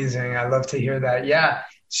 Amazing. I love to hear that. Yeah.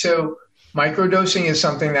 So microdosing is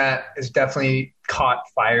something that has definitely caught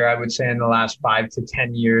fire, I would say, in the last 5 to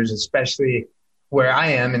 10 years, especially where I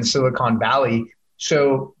am in Silicon Valley.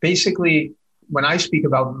 So basically, when I speak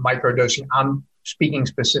about microdosing, I'm speaking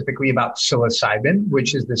specifically about psilocybin,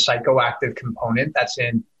 which is the psychoactive component that's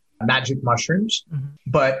in magic mushrooms. Mm-hmm.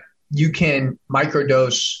 But you can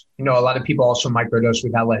microdose, you know, a lot of people also microdose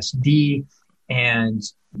with LSD, and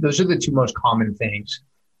those are the 2 most common things,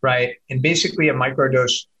 right? And basically a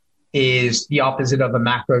microdose is the opposite of a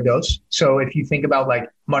macrodose. So if you think about like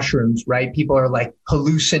mushrooms, right? People are like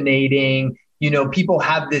hallucinating, you know, people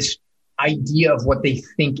have this idea of what they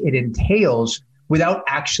think it entails without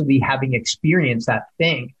actually having experienced that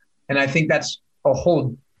thing. And I think that's a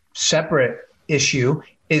whole separate issue,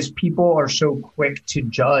 is people are so quick to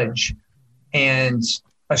judge and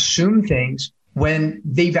assume things when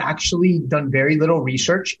they've actually done very little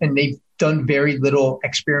research and they've done very little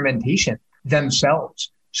experimentation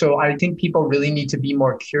themselves. So I think people really need to be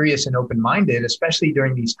more curious and open-minded, especially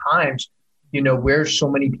during these times, you know, where so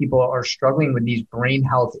many people are struggling with these brain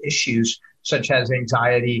health issues, such as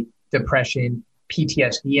anxiety, depression,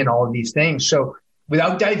 PTSD, and all of these things. So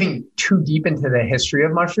without diving too deep into the history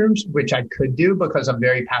of mushrooms, which I could do because I'm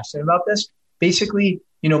very passionate about this, basically,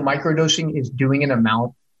 you know, microdosing is doing an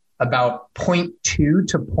amount about 0.2 to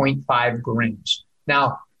 0.5 grams.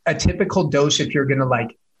 Now, a typical dose, if you're going to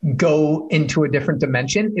like go into a different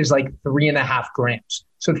dimension, is like 3.5 grams.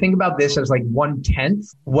 So think about this as like 1/10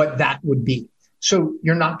 what that would be. So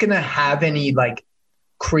you're not going to have any like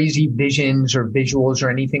crazy visions or visuals or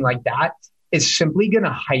anything like that. It's simply going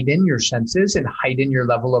to heighten your senses and heighten your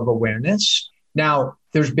level of awareness. Now,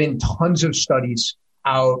 there's been tons of studies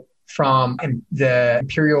out from the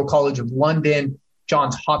Imperial College of London.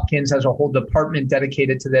 Johns Hopkins has a whole department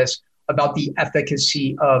dedicated to this, about the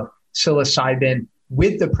efficacy of psilocybin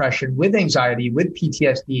with depression, with anxiety, with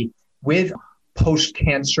PTSD, with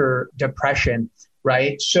post-cancer depression,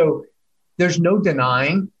 right? So there's no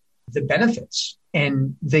denying the benefits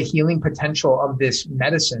and the healing potential of this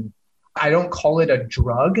medicine. I don't call it a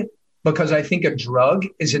drug because I think a drug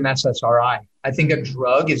is an SSRI. I think a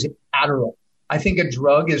drug is Adderall. I think a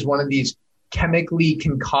drug is one of these chemically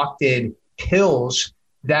concocted pills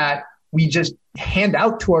that we just hand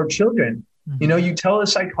out to our children. Mm-hmm. You know, you tell a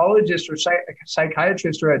psychologist or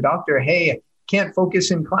psychiatrist or a doctor, hey, can't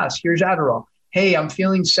focus in class. Here's Adderall. Hey, I'm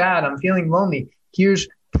feeling sad. I'm feeling lonely. Here's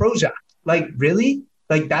Prozac. Like, really?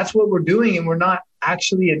 Like, that's what we're doing. And we're not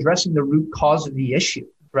actually addressing the root cause of the issue.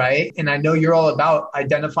 Right. And I know you're all about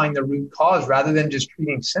identifying the root cause rather than just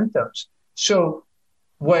treating symptoms. So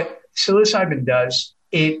what psilocybin does,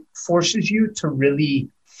 it forces you to really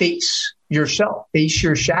face yourself, face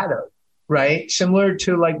your shadow, right? Similar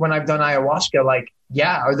to like when I've done ayahuasca, like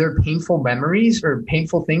yeah, are there painful memories or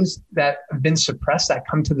painful things that have been suppressed that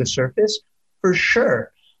come to the surface? For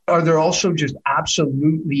sure. Are there also just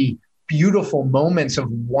absolutely beautiful moments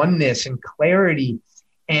of oneness and clarity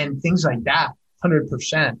and things like that?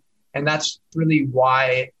 100%. And that's really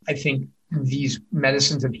why I think these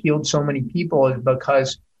medicines have healed so many people, is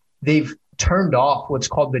because they've turned off what's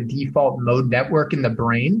called the default mode network in the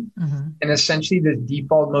brain. Mm-hmm. And essentially the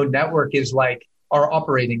default mode network is like our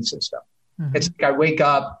operating system. Mm-hmm. It's like I wake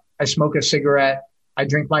up, I smoke a cigarette, I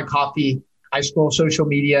drink my coffee, I scroll social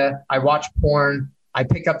media, I watch porn, I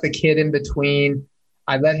pick up the kid in between,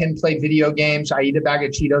 I let him play video games, I eat a bag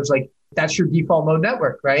of Cheetos. Like that's your default mode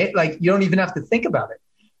network, right? Like you don't even have to think about it.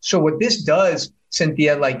 So what this does,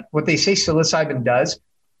 Cynthia, like what they say psilocybin does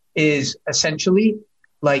is essentially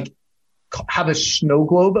like have a snow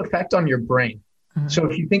globe effect on your brain. Mm-hmm. So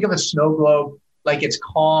if you think of a snow globe, like it's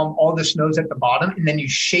calm, all the snow's at the bottom, and then you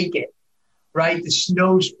shake it, right? The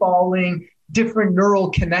snow's falling, different neural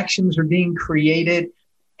connections are being created.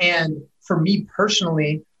 And for me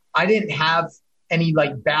personally, I didn't have any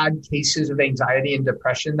like bad cases of anxiety and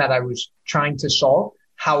depression that I was trying to solve.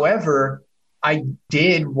 However, I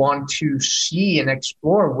did want to see and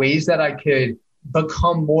explore ways that I could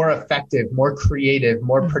become more effective, more creative,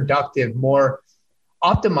 more productive, more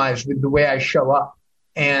optimized with the way I show up.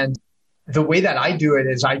 And the way that I do it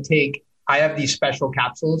is I have these special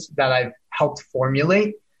capsules that I've helped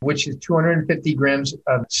formulate, which is 250 grams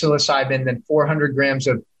of psilocybin, then 400 grams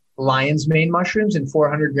of lion's mane mushrooms and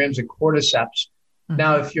 400 grams of cordyceps. Mm-hmm.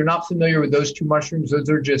 Now, if you're not familiar with those two mushrooms, those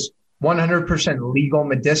are just 100% legal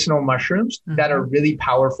medicinal mushrooms that are really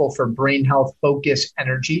powerful for brain health, focus,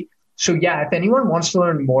 energy. So yeah, if anyone wants to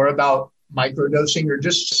learn more about microdosing or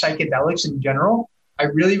just psychedelics in general, I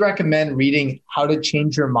really recommend reading How to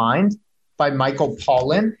Change Your Mind by Michael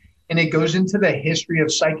Pollan. And it goes into the history of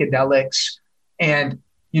psychedelics and,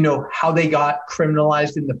 you know, how they got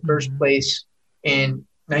criminalized in the first place in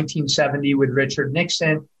 1970 with Richard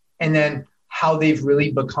Nixon, and then how they've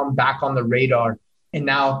really become back on the radar. And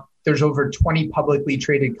now there's over 20 publicly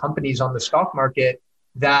traded companies on the stock market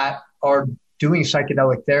that are doing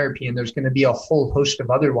psychedelic therapy, and there's going to be a whole host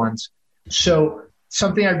of other ones. So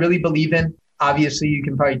something I really believe in, obviously you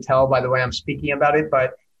can probably tell by the way I'm speaking about it,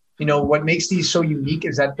 but you know, what makes these so unique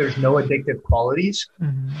is that there's no addictive qualities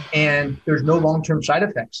and there's no long-term side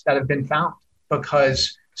effects that have been found,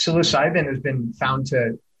 because psilocybin has been found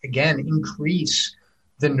to, again, increase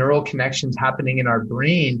the neural connections happening in our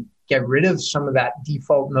brain, get rid of some of that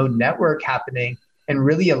default mode network happening, and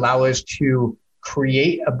really allow us to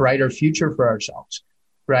create a brighter future for ourselves,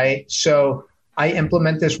 right? So I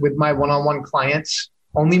implement this with my one-on-one clients,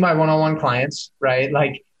 only my one-on-one clients, right?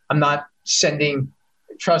 Like I'm not sending,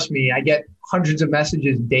 trust me, I get hundreds of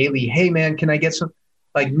messages daily. Hey man, can I get some?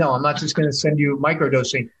 Like, no, I'm not just going to send you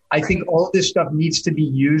microdosing. I think all of this stuff needs to be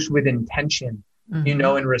used with intention, you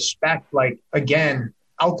know, and respect. Like, again,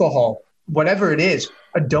 alcohol, whatever it is,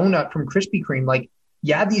 a donut from Krispy Kreme, like,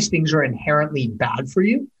 yeah, these things are inherently bad for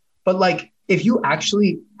you. But like, if you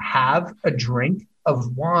actually have a drink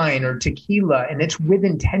of wine or tequila and it's with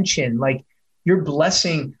intention, like you're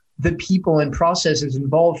blessing the people and processes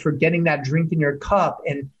involved for getting that drink in your cup.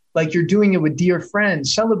 And like, you're doing it with dear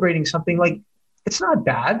friends, celebrating something, like, it's not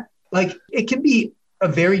bad. Like it can be a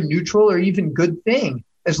very neutral or even good thing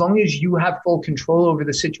as long as you have full control over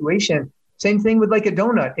the situation. Same thing with like a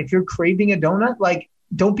donut. If you're craving a donut, like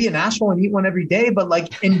don't be an asshole and eat one every day, but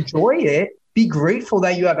like enjoy it. Be grateful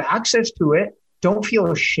that you have access to it. Don't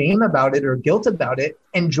feel shame about it or guilt about it.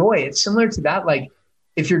 Enjoy it. It's similar to that. Like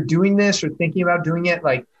if you're doing this or thinking about doing it,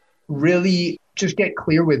 like really just get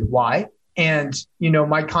clear with why. And, you know,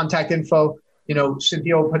 my contact info, you know,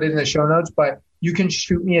 Cynthia will put it in the show notes, but you can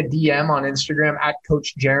shoot me a DM on Instagram at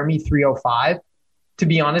Coach Jeremy 305. To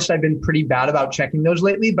be honest, I've been pretty bad about checking those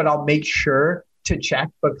lately, but I'll make sure to check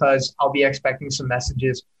because I'll be expecting some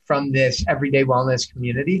messages from this everyday wellness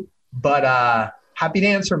community. But happy to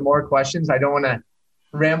answer more questions. I don't want to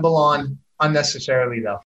ramble on unnecessarily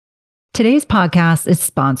though. Today's podcast is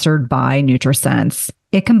sponsored by NutriSense.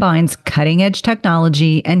 It combines cutting-edge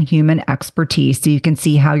technology and human expertise so you can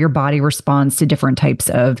see how your body responds to different types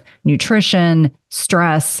of nutrition,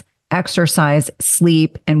 stress, exercise,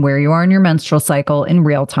 sleep, and where you are in your menstrual cycle in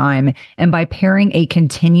real time. And by pairing a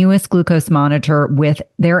continuous glucose monitor with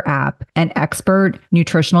their app and expert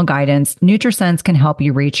nutritional guidance, NutriSense can help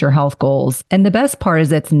you reach your health goals. And the best part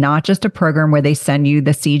is it's not just a program where they send you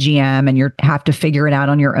the CGM and you have to figure it out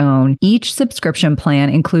on your own. Each subscription plan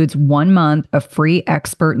includes 1 month of free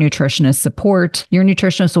expert nutritionist support. Your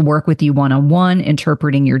nutritionist will work with you one-on-one,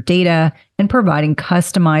 interpreting your data and providing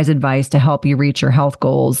customized advice to help you reach your health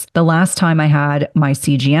goals. The The last time I had my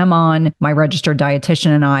CGM on, my registered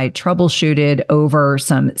dietitian and I troubleshooted over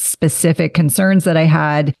some specific concerns that I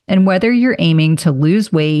had. And whether you're aiming to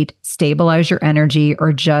lose weight, stabilize your energy,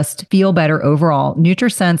 or just feel better overall,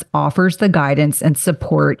 NutriSense offers the guidance and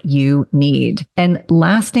support you need. And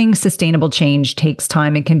lasting sustainable change takes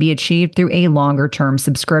time and can be achieved through a longer term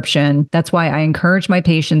subscription. That's why I encourage my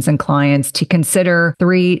patients and clients to consider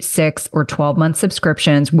 3, 6, or 12-month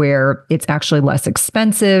subscriptions where it's actually less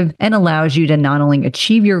expensive and allows you to not only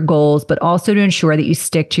achieve your goals, but also to ensure that you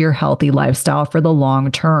stick to your healthy lifestyle for the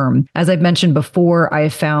long term. As I've mentioned before, I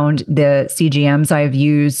have found the CGMs I've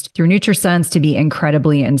used through NutriSense to be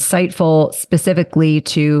incredibly insightful, specifically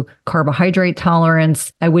to carbohydrate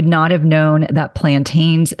tolerance. I would not have known that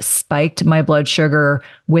plantains spiked my blood sugar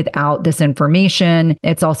without this information.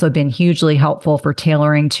 It's also been hugely helpful for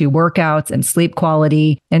tailoring to workouts and sleep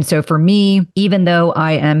quality. And so for me, even though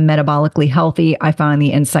I am metabolically healthy, I found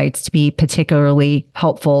the insights to be particularly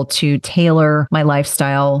helpful to tailor my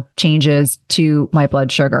lifestyle changes to my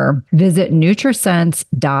blood sugar. Visit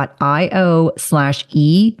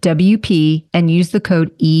nutrisense.io/EWP and use the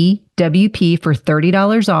code EWP for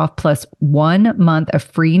 $30 off plus 1 month of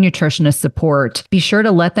free nutritionist support. Be sure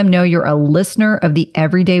to let them know you're a listener of the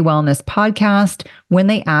Everyday Wellness podcast when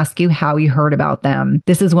they ask you how you heard about them.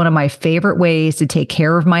 This is one of my favorite ways to take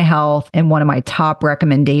care of my health and one of my top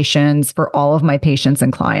recommendations for all of my patients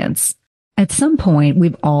and clients. At some point,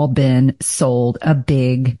 we've all been sold a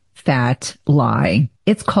big fat lie.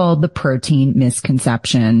 It's called the protein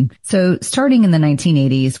misconception. So starting in the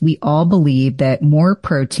 1980s, we all believed that more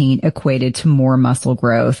protein equated to more muscle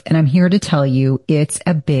growth. And I'm here to tell you it's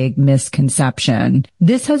a big misconception.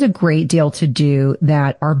 This has a great deal to do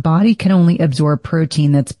that our body can only absorb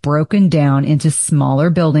protein that's broken down into smaller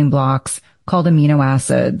building blocks called amino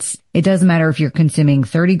acids. It doesn't matter if you're consuming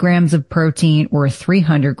 30 grams of protein or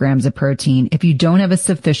 300 grams of protein. If you don't have a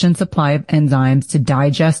sufficient supply of enzymes to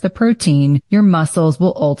digest the protein, your muscles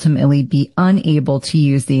will ultimately be unable to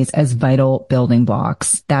use these as vital building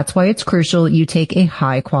blocks. That's why it's crucial you take a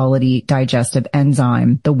high quality digestive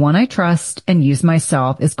enzyme. The one I trust and use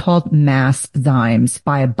myself is called Masszymes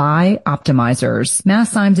by Bioptimizers.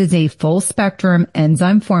 Masszymes is a full spectrum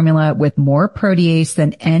enzyme formula with more protease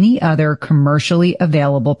than any other commercially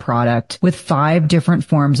available product, with 5 different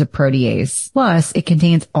forms of protease. Plus, it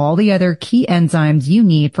contains all the other key enzymes you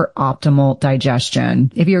need for optimal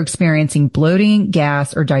digestion. If you're experiencing bloating,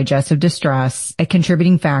 gas, or digestive distress, a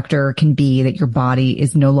contributing factor can be that your body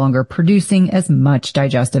is no longer producing as much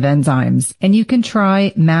digestive enzymes. And you can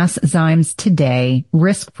try Masszymes today,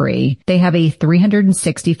 risk-free. They have a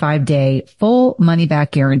 365-day full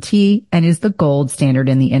money-back guarantee and is the gold standard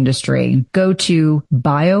in the industry. Go to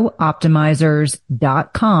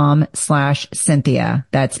bioptimizers.com/Cynthia.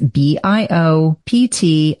 That's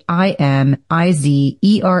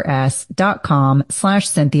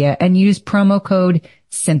bioptimizers.com/Cynthia and use promo code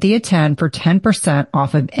Cynthia10 for 10%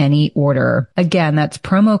 off of any order. Again, that's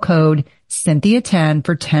promo code Cynthia10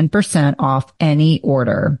 for 10% off any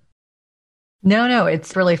order. No,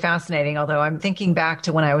 it's really fascinating. Although I'm thinking back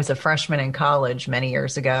to when I was a freshman in college many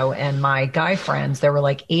years ago, and my guy friends, there were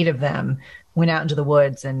like 8 of them, went out into the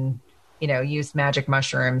woods and, used magic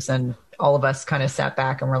mushrooms, and all of us kind of sat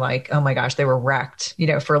back and were like, oh my gosh, they were wrecked,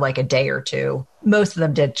 for like a day or two. Most of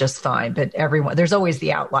them did just fine, but there's always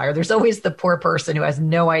the outlier. There's always the poor person who has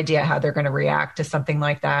no idea how they're going to react to something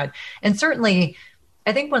like that. And certainly,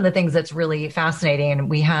 I think one of the things that's really fascinating, and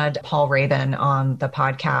we had Paul Rabin on the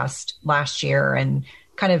podcast last year and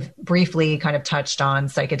kind of briefly touched on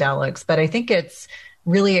psychedelics, but I think it's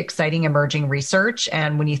really exciting emerging research.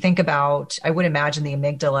 And when you think about, I would imagine the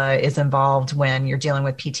amygdala is involved when you're dealing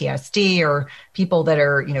with PTSD or people that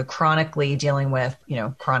are, chronically dealing with,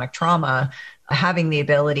 chronic trauma, having the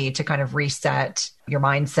ability to kind of reset your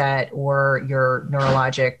mindset or your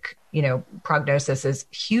neurologic, prognosis is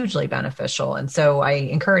hugely beneficial. And so I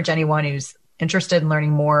encourage anyone who's interested in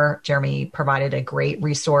learning more. Jeremy provided a great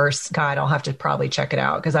resource guide. I'll have to probably check it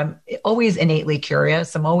out because I'm always innately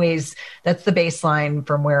curious. That's the baseline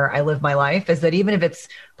from where I live my life, is that even if it's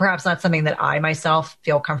perhaps not something that I myself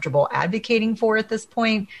feel comfortable advocating for at this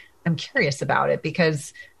point, I'm curious about it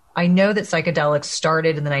because I know that psychedelics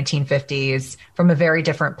started in the 1950s from a very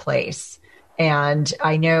different place. And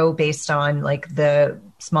I know based on like the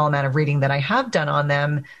small amount of reading that I have done on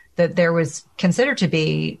them, that there was considered to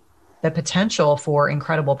be the potential for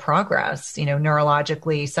incredible progress,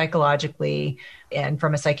 neurologically, psychologically, and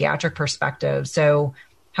from a psychiatric perspective. So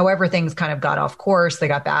however things kind of got off course, they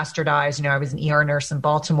got bastardized. I was an ER nurse in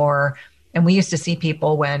Baltimore, and we used to see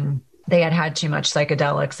people when they had too much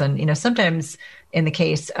psychedelics. And, sometimes in the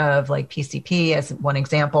case of like PCP, as one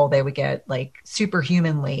example, they would get like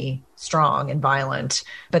superhumanly strong and violent,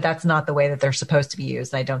 but that's not the way that they're supposed to be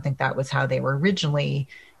used. I don't think that was how they were originally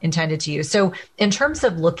intended to use. So in terms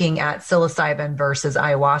of looking at psilocybin versus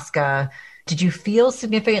ayahuasca, did you feel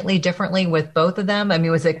significantly differently with both of them? I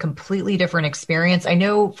mean, was it a completely different experience? I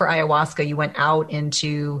know for ayahuasca, you went out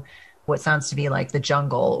into what sounds to be like the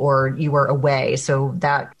jungle, or you were away. So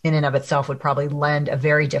that in and of itself would probably lend a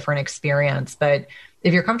very different experience. But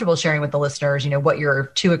if you're comfortable sharing with the listeners, what your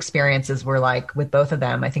two experiences were like with both of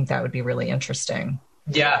them, I think that would be really interesting.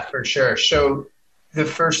 Yeah, for sure. So the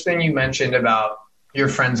first thing you mentioned about your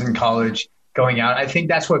friends in college going out, I think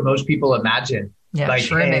that's what most people imagine. Yeah, like,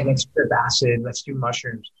 sure, hey, let's trip acid, let's do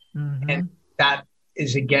mushrooms. Mm-hmm. And that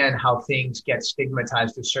is, again, how things get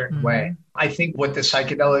stigmatized a certain way. I think what the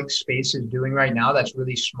psychedelic space is doing right now that's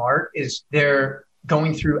really smart is they're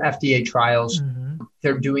going through FDA trials.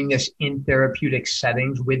 They're doing this in therapeutic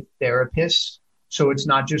settings with therapists. So it's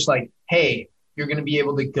not just like, hey, you're going to be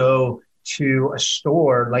able to go to a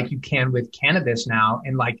store like you can with cannabis now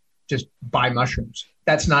and like just buy mushrooms.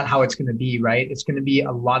 That's not how it's going to be, right? It's going to be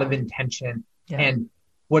a lot of intention. Yeah. And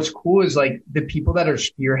what's cool is like the people that are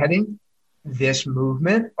spearheading this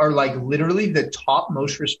movement are like literally the top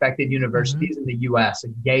most respected universities in the US,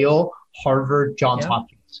 like Yale, Harvard, Johns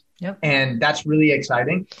Hopkins. Yep. And that's really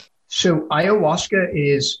exciting. So ayahuasca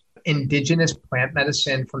is indigenous plant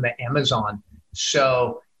medicine from the Amazon.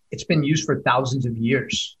 So it's been used for thousands of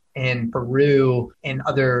years in Peru and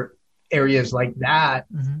other areas like that.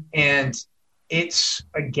 And it's,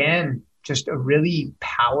 again, just a really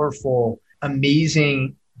powerful,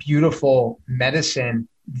 amazing, beautiful medicine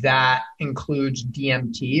that includes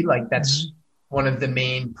DMT. Like that's one of the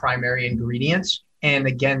main primary ingredients. And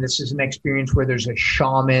again, this is an experience where there's a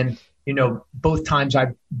shaman. Both times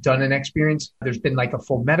I've done an experience, there's been like a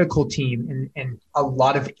full medical team and a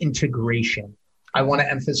lot of integration. I want to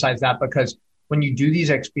emphasize that because when you do these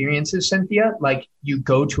experiences, Cynthia, like you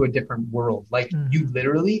go to a different world. Like you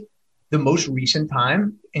literally, the most recent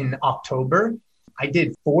time in October, I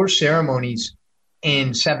did 4 ceremonies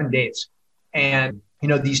in 7 days. And,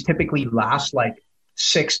 these typically last like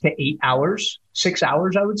 6 to 8 hours, 6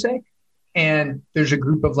 hours, I would say. And there's a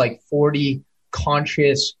group of like 40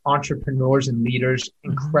 conscious entrepreneurs and leaders,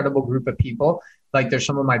 incredible group of people. Like there's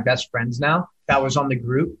some of my best friends now that was on the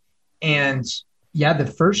group. And yeah, the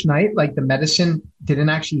first night, like the medicine didn't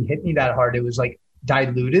actually hit me that hard. It was like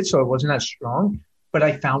diluted, so it wasn't as strong. But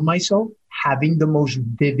I found myself having the most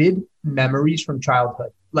vivid memories from childhood.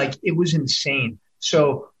 Like it was insane.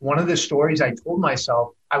 So one of the stories I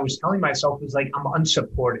was telling myself was like, I'm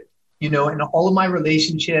unsupported, in all of my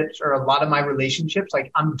relationships or a lot of my relationships,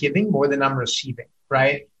 like I'm giving more than I'm receiving,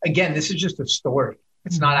 right? Again, this is just a story.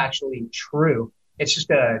 It's not actually true. It's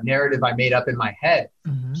just a narrative I made up in my head.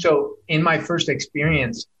 So in my first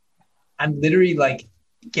experience, I'm literally like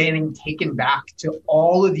getting taken back to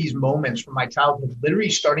all of these moments from my childhood,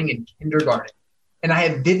 literally starting in kindergarten. And I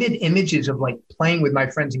have vivid images of like playing with my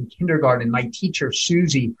friends in kindergarten, my teacher,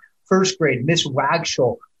 Susie, first grade, Miss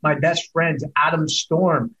Wagshall, my best friends, Adam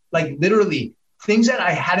Storm, like literally things that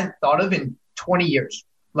I hadn't thought of in 20 years,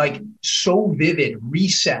 like so vivid,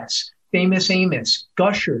 recess, Famous Amos,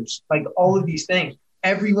 Gushers, like all of these things.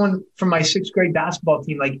 Everyone from my 6th grade basketball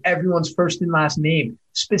team, like everyone's first and last name,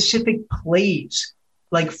 specific plays,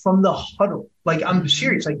 like from the huddle. Like I'm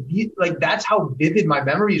serious, like that's how vivid my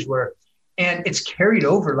memories were. And it's carried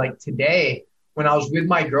over. Like today, when I was with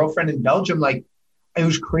my girlfriend in Belgium, like it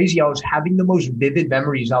was crazy. I was having the most vivid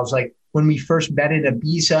memories. I was like, when we first met in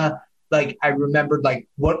Ibiza, like I remembered like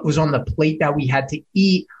what was on the plate that we had to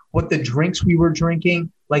eat, what the drinks we were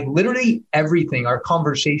drinking, like literally everything, our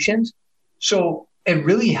conversations. So it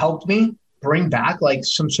really helped me bring back like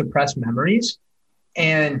some suppressed memories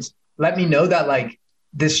and let me know that like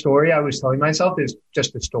this story I was telling myself is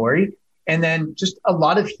just a story. And then just a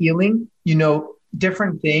lot of healing,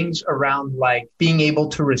 different things around like being able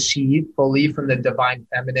to receive fully from the divine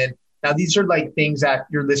feminine. Now, these are like things that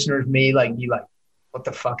your listeners may like be like, what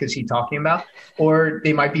the fuck is he talking about? Or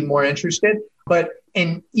they might be more interested. But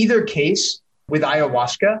in either case, with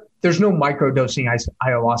ayahuasca, there's no microdosing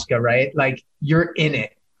ayahuasca, right? Like you're in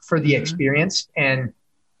it for the experience. And,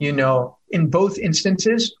 in both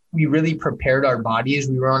instances, we really prepared our bodies.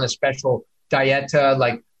 We were on a special diet to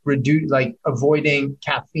like reduce, like avoiding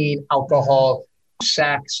caffeine, alcohol,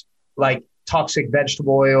 sex, like toxic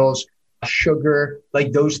vegetable oils, sugar,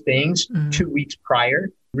 like those things 2 weeks prior,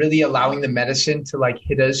 really allowing the medicine to like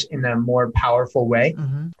hit us in a more powerful way.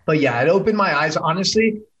 But yeah, it opened my eyes.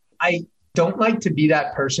 Honestly, I don't like to be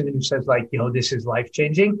that person who says like, this is life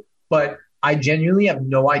changing. but I genuinely have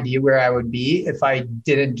no idea where I would be if I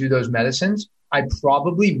didn't do those medicines. I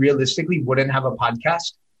probably realistically wouldn't have a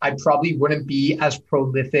podcast. I probably wouldn't be as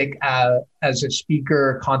prolific as a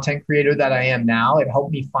speaker, content creator that I am now. It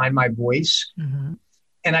helped me find my voice. Mm-hmm.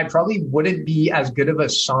 And I probably wouldn't be as good of a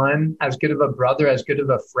son, as good of a brother, as good of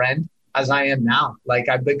a friend as I am now. Like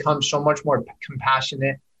I've become so much more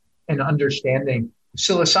compassionate and understanding.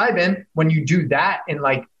 Psilocybin, when you do that in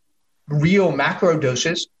like real macro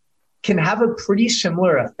doses, can have a pretty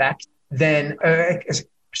similar effect than a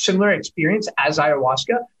similar experience as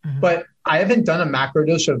ayahuasca. Mm-hmm. But I haven't done a macro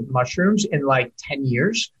dose of mushrooms in like 10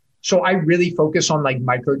 years. So I really focus on like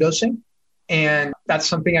microdosing. And that's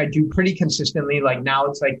something I do pretty consistently. Like now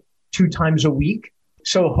it's like 2 times a week.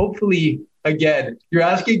 So hopefully, again, you're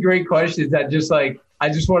asking great questions that just like, I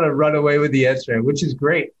just want to run away with the answer, which is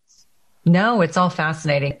great. No, it's all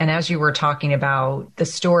fascinating. And as you were talking about the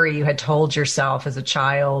story you had told yourself as a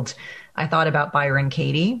child, I thought about Byron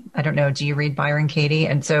Katie. I don't know. Do you read Byron Katie?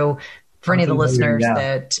 And so for any of the listeners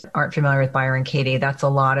that aren't familiar with Byron Katie, that's a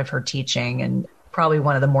lot of her teaching and probably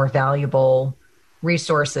one of the more valuable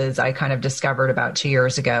resources I kind of discovered about 2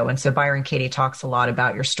 years ago. And so Byron Katie talks a lot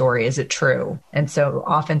about your story. Is it true? And so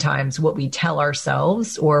oftentimes what we tell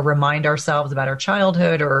ourselves or remind ourselves about our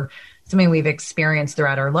childhood or something we've experienced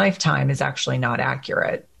throughout our lifetime is actually not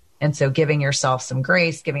accurate. And so giving yourself some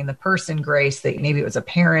grace, giving the person grace that maybe it was a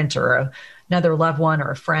parent or another loved one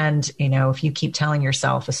or a friend, you know, if you keep telling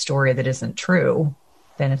yourself a story that isn't true,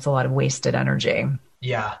 then it's a lot of wasted energy.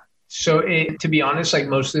 Yeah. So to be honest, like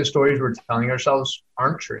most of the stories we're telling ourselves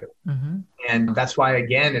aren't true. Mm-hmm. And that's why,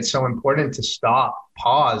 again, it's so important to stop,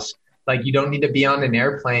 pause. Like you don't need to be on an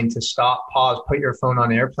airplane to stop, pause, put your phone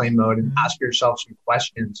on airplane mode and ask yourself some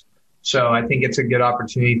questions. So I think it's a good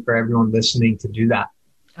opportunity for everyone listening to do that.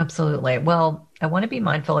 Absolutely. Well, I want to be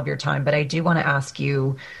mindful of your time, but I do want to ask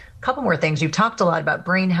you a couple more things. You've talked a lot about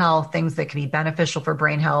brain health, things that can be beneficial for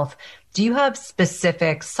brain health. Do you have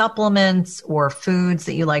specific supplements or foods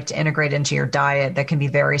that you like to integrate into your diet that can be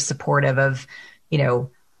very supportive of, you know,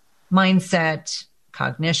 mindset,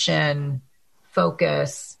 cognition,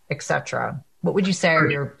 focus, etc.? What would you say are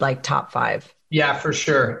your like top 5? Yeah, for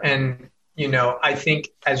sure. And you know, I think,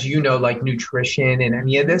 as you know, like nutrition and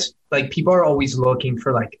any of this, like people are always looking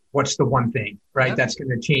for like, what's the one thing, right? Yep. That's going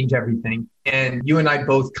to change everything. And you and I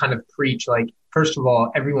both kind of preach like, first of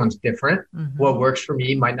all, everyone's different. Mm-hmm. What works for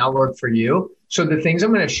me might not work for you. So the things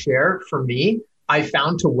I'm going to share for me, I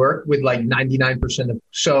found to work with like 99% of.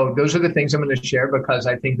 So those are the things I'm going to share because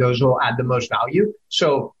I think those will add the most value.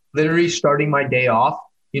 So literally starting my day off,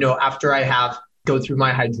 you know, after I go through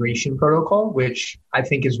my hydration protocol, which I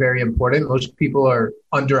think is very important. Most people are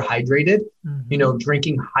underhydrated, you know,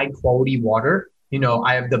 drinking high quality water. You know,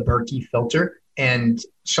 I have the Berkey filter and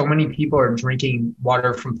so many people are drinking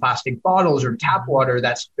water from plastic bottles or tap water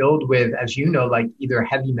that's filled with, as you know, like either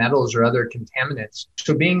heavy metals or other contaminants.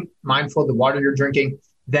 So being mindful of the water you're drinking,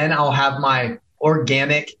 then I'll have my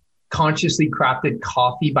organic, consciously crafted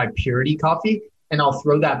coffee by Purity Coffee, and I'll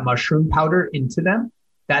throw that mushroom powder into them.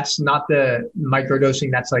 That's not the microdosing.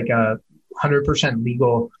 That's like a 100%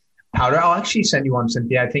 legal powder. I'll actually send you one,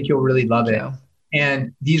 Cynthia. I think you'll really love it.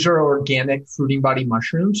 And these are organic fruiting body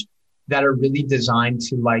mushrooms that are really designed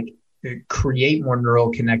to like create more neural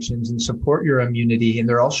connections and support your immunity. And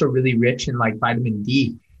they're also really rich in like vitamin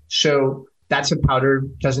D. So that's a powder,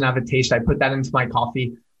 doesn't have a taste. I put that into my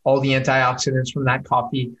coffee, all the antioxidants from that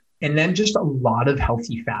coffee, and then just a lot of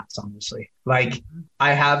healthy fats, honestly. Like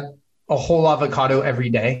I have a whole avocado every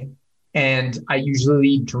day. And I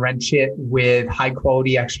usually drench it with high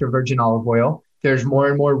quality extra virgin olive oil. There's more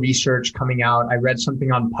and more research coming out. I read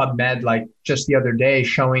something on PubMed like just the other day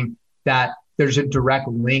showing that there's a direct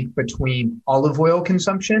link between olive oil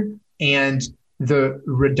consumption and the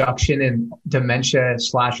reduction in dementia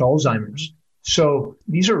 / Alzheimer's. So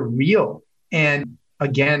these are real. And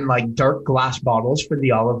again, like dark glass bottles for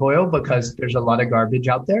the olive oil because there's a lot of garbage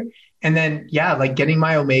out there. And then, yeah, like getting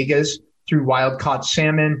my omegas through wild caught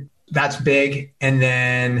salmon, that's big. And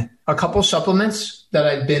then a couple supplements that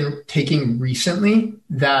I've been taking recently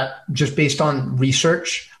that just based on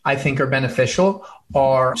research, I think are beneficial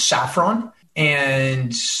are saffron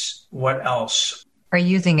and what else? Are you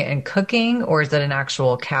using it in cooking or is it an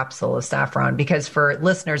actual capsule of saffron? Because for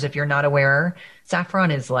listeners, if you're not aware,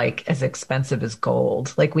 saffron is like as expensive as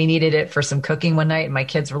gold. Like we needed it for some cooking one night and my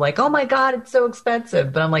kids were like, oh my God, it's so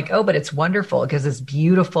expensive. But I'm like, oh, but it's wonderful because it's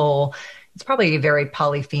beautiful. It's probably very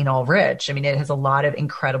polyphenol rich. I mean, it has a lot of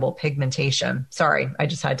incredible pigmentation. Sorry, I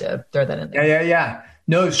just had to throw that in there. Yeah.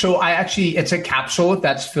 No, so it's a capsule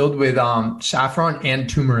that's filled with saffron and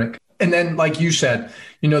turmeric. And then, like you said,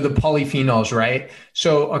 the polyphenols, right?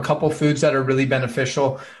 So a couple foods that are really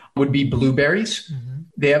beneficial would be blueberries. Mm-hmm.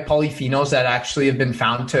 They have polyphenols that actually have been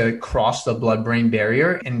found to cross the blood-brain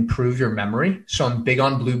barrier and improve your memory. So I'm big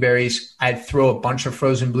on blueberries. I throw a bunch of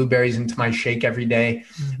frozen blueberries into my shake every day.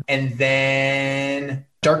 Mm-hmm. And then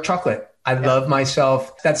dark chocolate. I love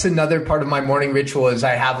myself. That's another part of my morning ritual is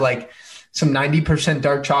I have like some 90%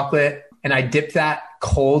 dark chocolate and I dip that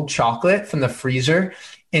cold chocolate from the freezer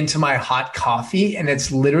into my hot coffee. And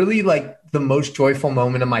it's literally like the most joyful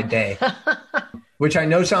moment of my day, which I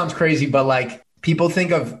know sounds crazy, but like people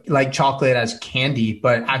think of like chocolate as candy,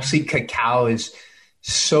 but actually cacao is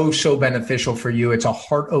so beneficial for you. It's a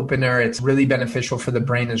heart opener. It's really beneficial for the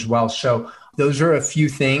brain as well. So those are a few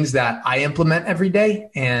things that I implement every day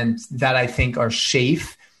and that I think are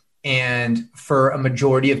safe. And for a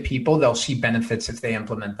majority of people, they'll see benefits if they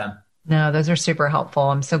implement them. No, those are super helpful.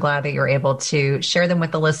 I'm so glad that you're able to share them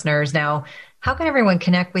with the listeners. Now, how can everyone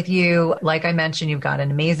connect with you? Like I mentioned, you've got an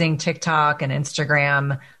amazing TikTok and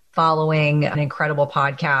Instagram following, an incredible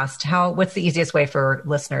podcast. What's the easiest way for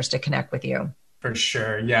listeners to connect with you? For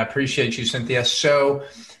sure. Yeah. Appreciate you, Cynthia. So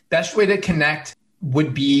best way to connect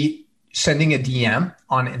would be sending a DM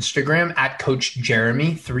on Instagram at Coach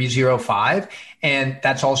Jeremy 305. And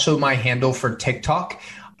that's also my handle for TikTok.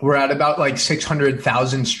 We're at about like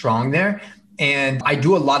 600,000 strong there. And I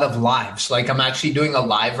do a lot of lives. Like I'm actually doing a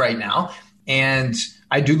live right now. And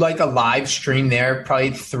I do like a live stream there, probably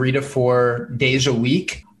 3 to 4 days a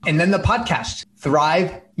week. And then the podcast,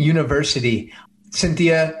 Thrive University.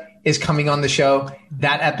 Cynthia is coming on the show.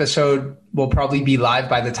 That episode will probably be live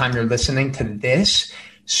by the time you're listening to this.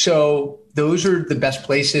 So those are the best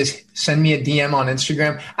places. Send me a DM on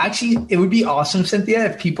Instagram. Actually, it would be awesome, Cynthia,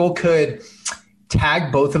 if people could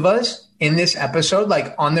tag both of us in this episode,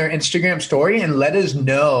 like on their Instagram story, and let us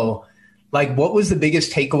know, like, what was the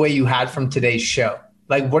biggest takeaway you had from today's show?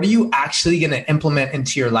 Like, what are you actually going to implement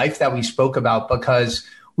into your life that we spoke about? Because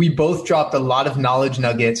we both dropped a lot of knowledge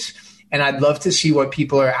nuggets, and I'd love to see what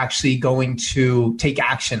people are actually going to take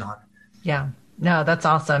action on. Yeah, no, that's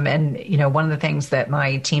awesome. And, one of the things that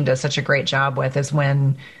my team does such a great job with is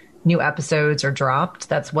when new episodes are dropped,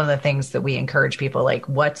 that's one of the things that we encourage people, like,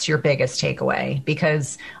 what's your biggest takeaway?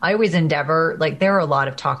 Because I always endeavor, like, there are a lot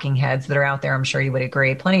of talking heads that are out there. I'm sure you would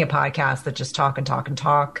agree. Plenty of podcasts that just talk and talk and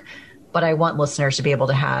talk. But I want listeners to be able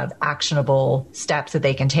to have actionable steps that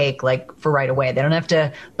they can take, like, for right away. They don't have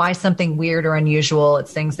to buy something weird or unusual.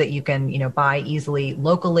 It's things that you can, buy easily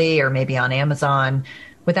locally or maybe on Amazon.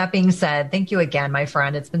 With that being said, thank you again, my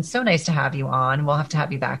friend. It's been so nice to have you on. We'll have to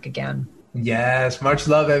have you back again. Yes. Much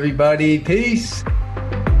love, everybody. Peace.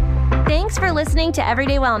 Thanks for listening to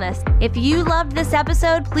Everyday Wellness. If you loved this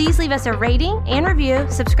episode, please leave us a rating and review,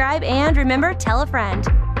 subscribe, and remember, tell a friend.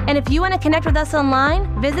 And if you want to connect with us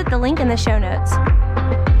online, visit the link in the show notes.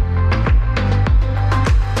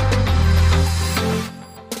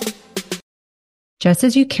 Just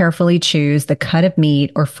as you carefully choose the cut of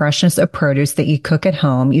meat or freshness of produce that you cook at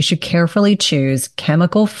home, you should carefully choose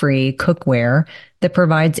chemical-free cookware that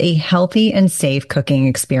provides a healthy and safe cooking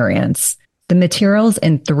experience. The materials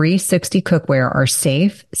in 360 cookware are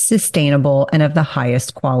safe, sustainable, and of the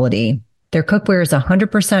highest quality. Their cookware is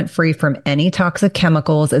 100% free from any toxic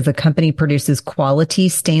chemicals, as the company produces quality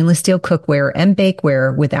stainless steel cookware and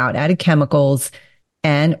bakeware without added chemicals,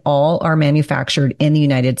 and all are manufactured in the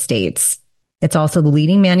United States. It's also the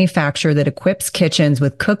leading manufacturer that equips kitchens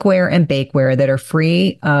with cookware and bakeware that are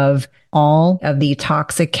free of all of the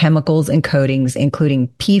toxic chemicals and coatings, including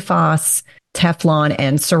PFAS, Teflon,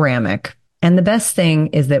 and ceramic. And the best thing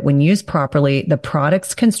is that when used properly, the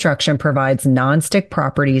product's construction provides nonstick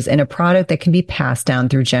properties in a product that can be passed down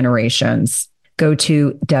through generations. Go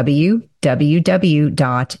to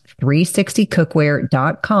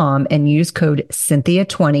www.360cookware.com and use code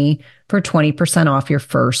Cynthia20 for 20% off your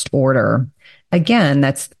first order. Again,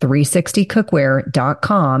 that's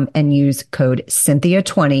 360cookware.com and use code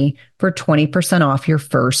Cynthia20 for 20% off your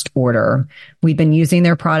first order. We've been using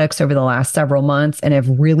their products over the last several months and have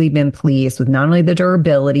really been pleased with not only the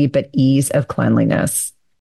durability, but ease of cleanliness.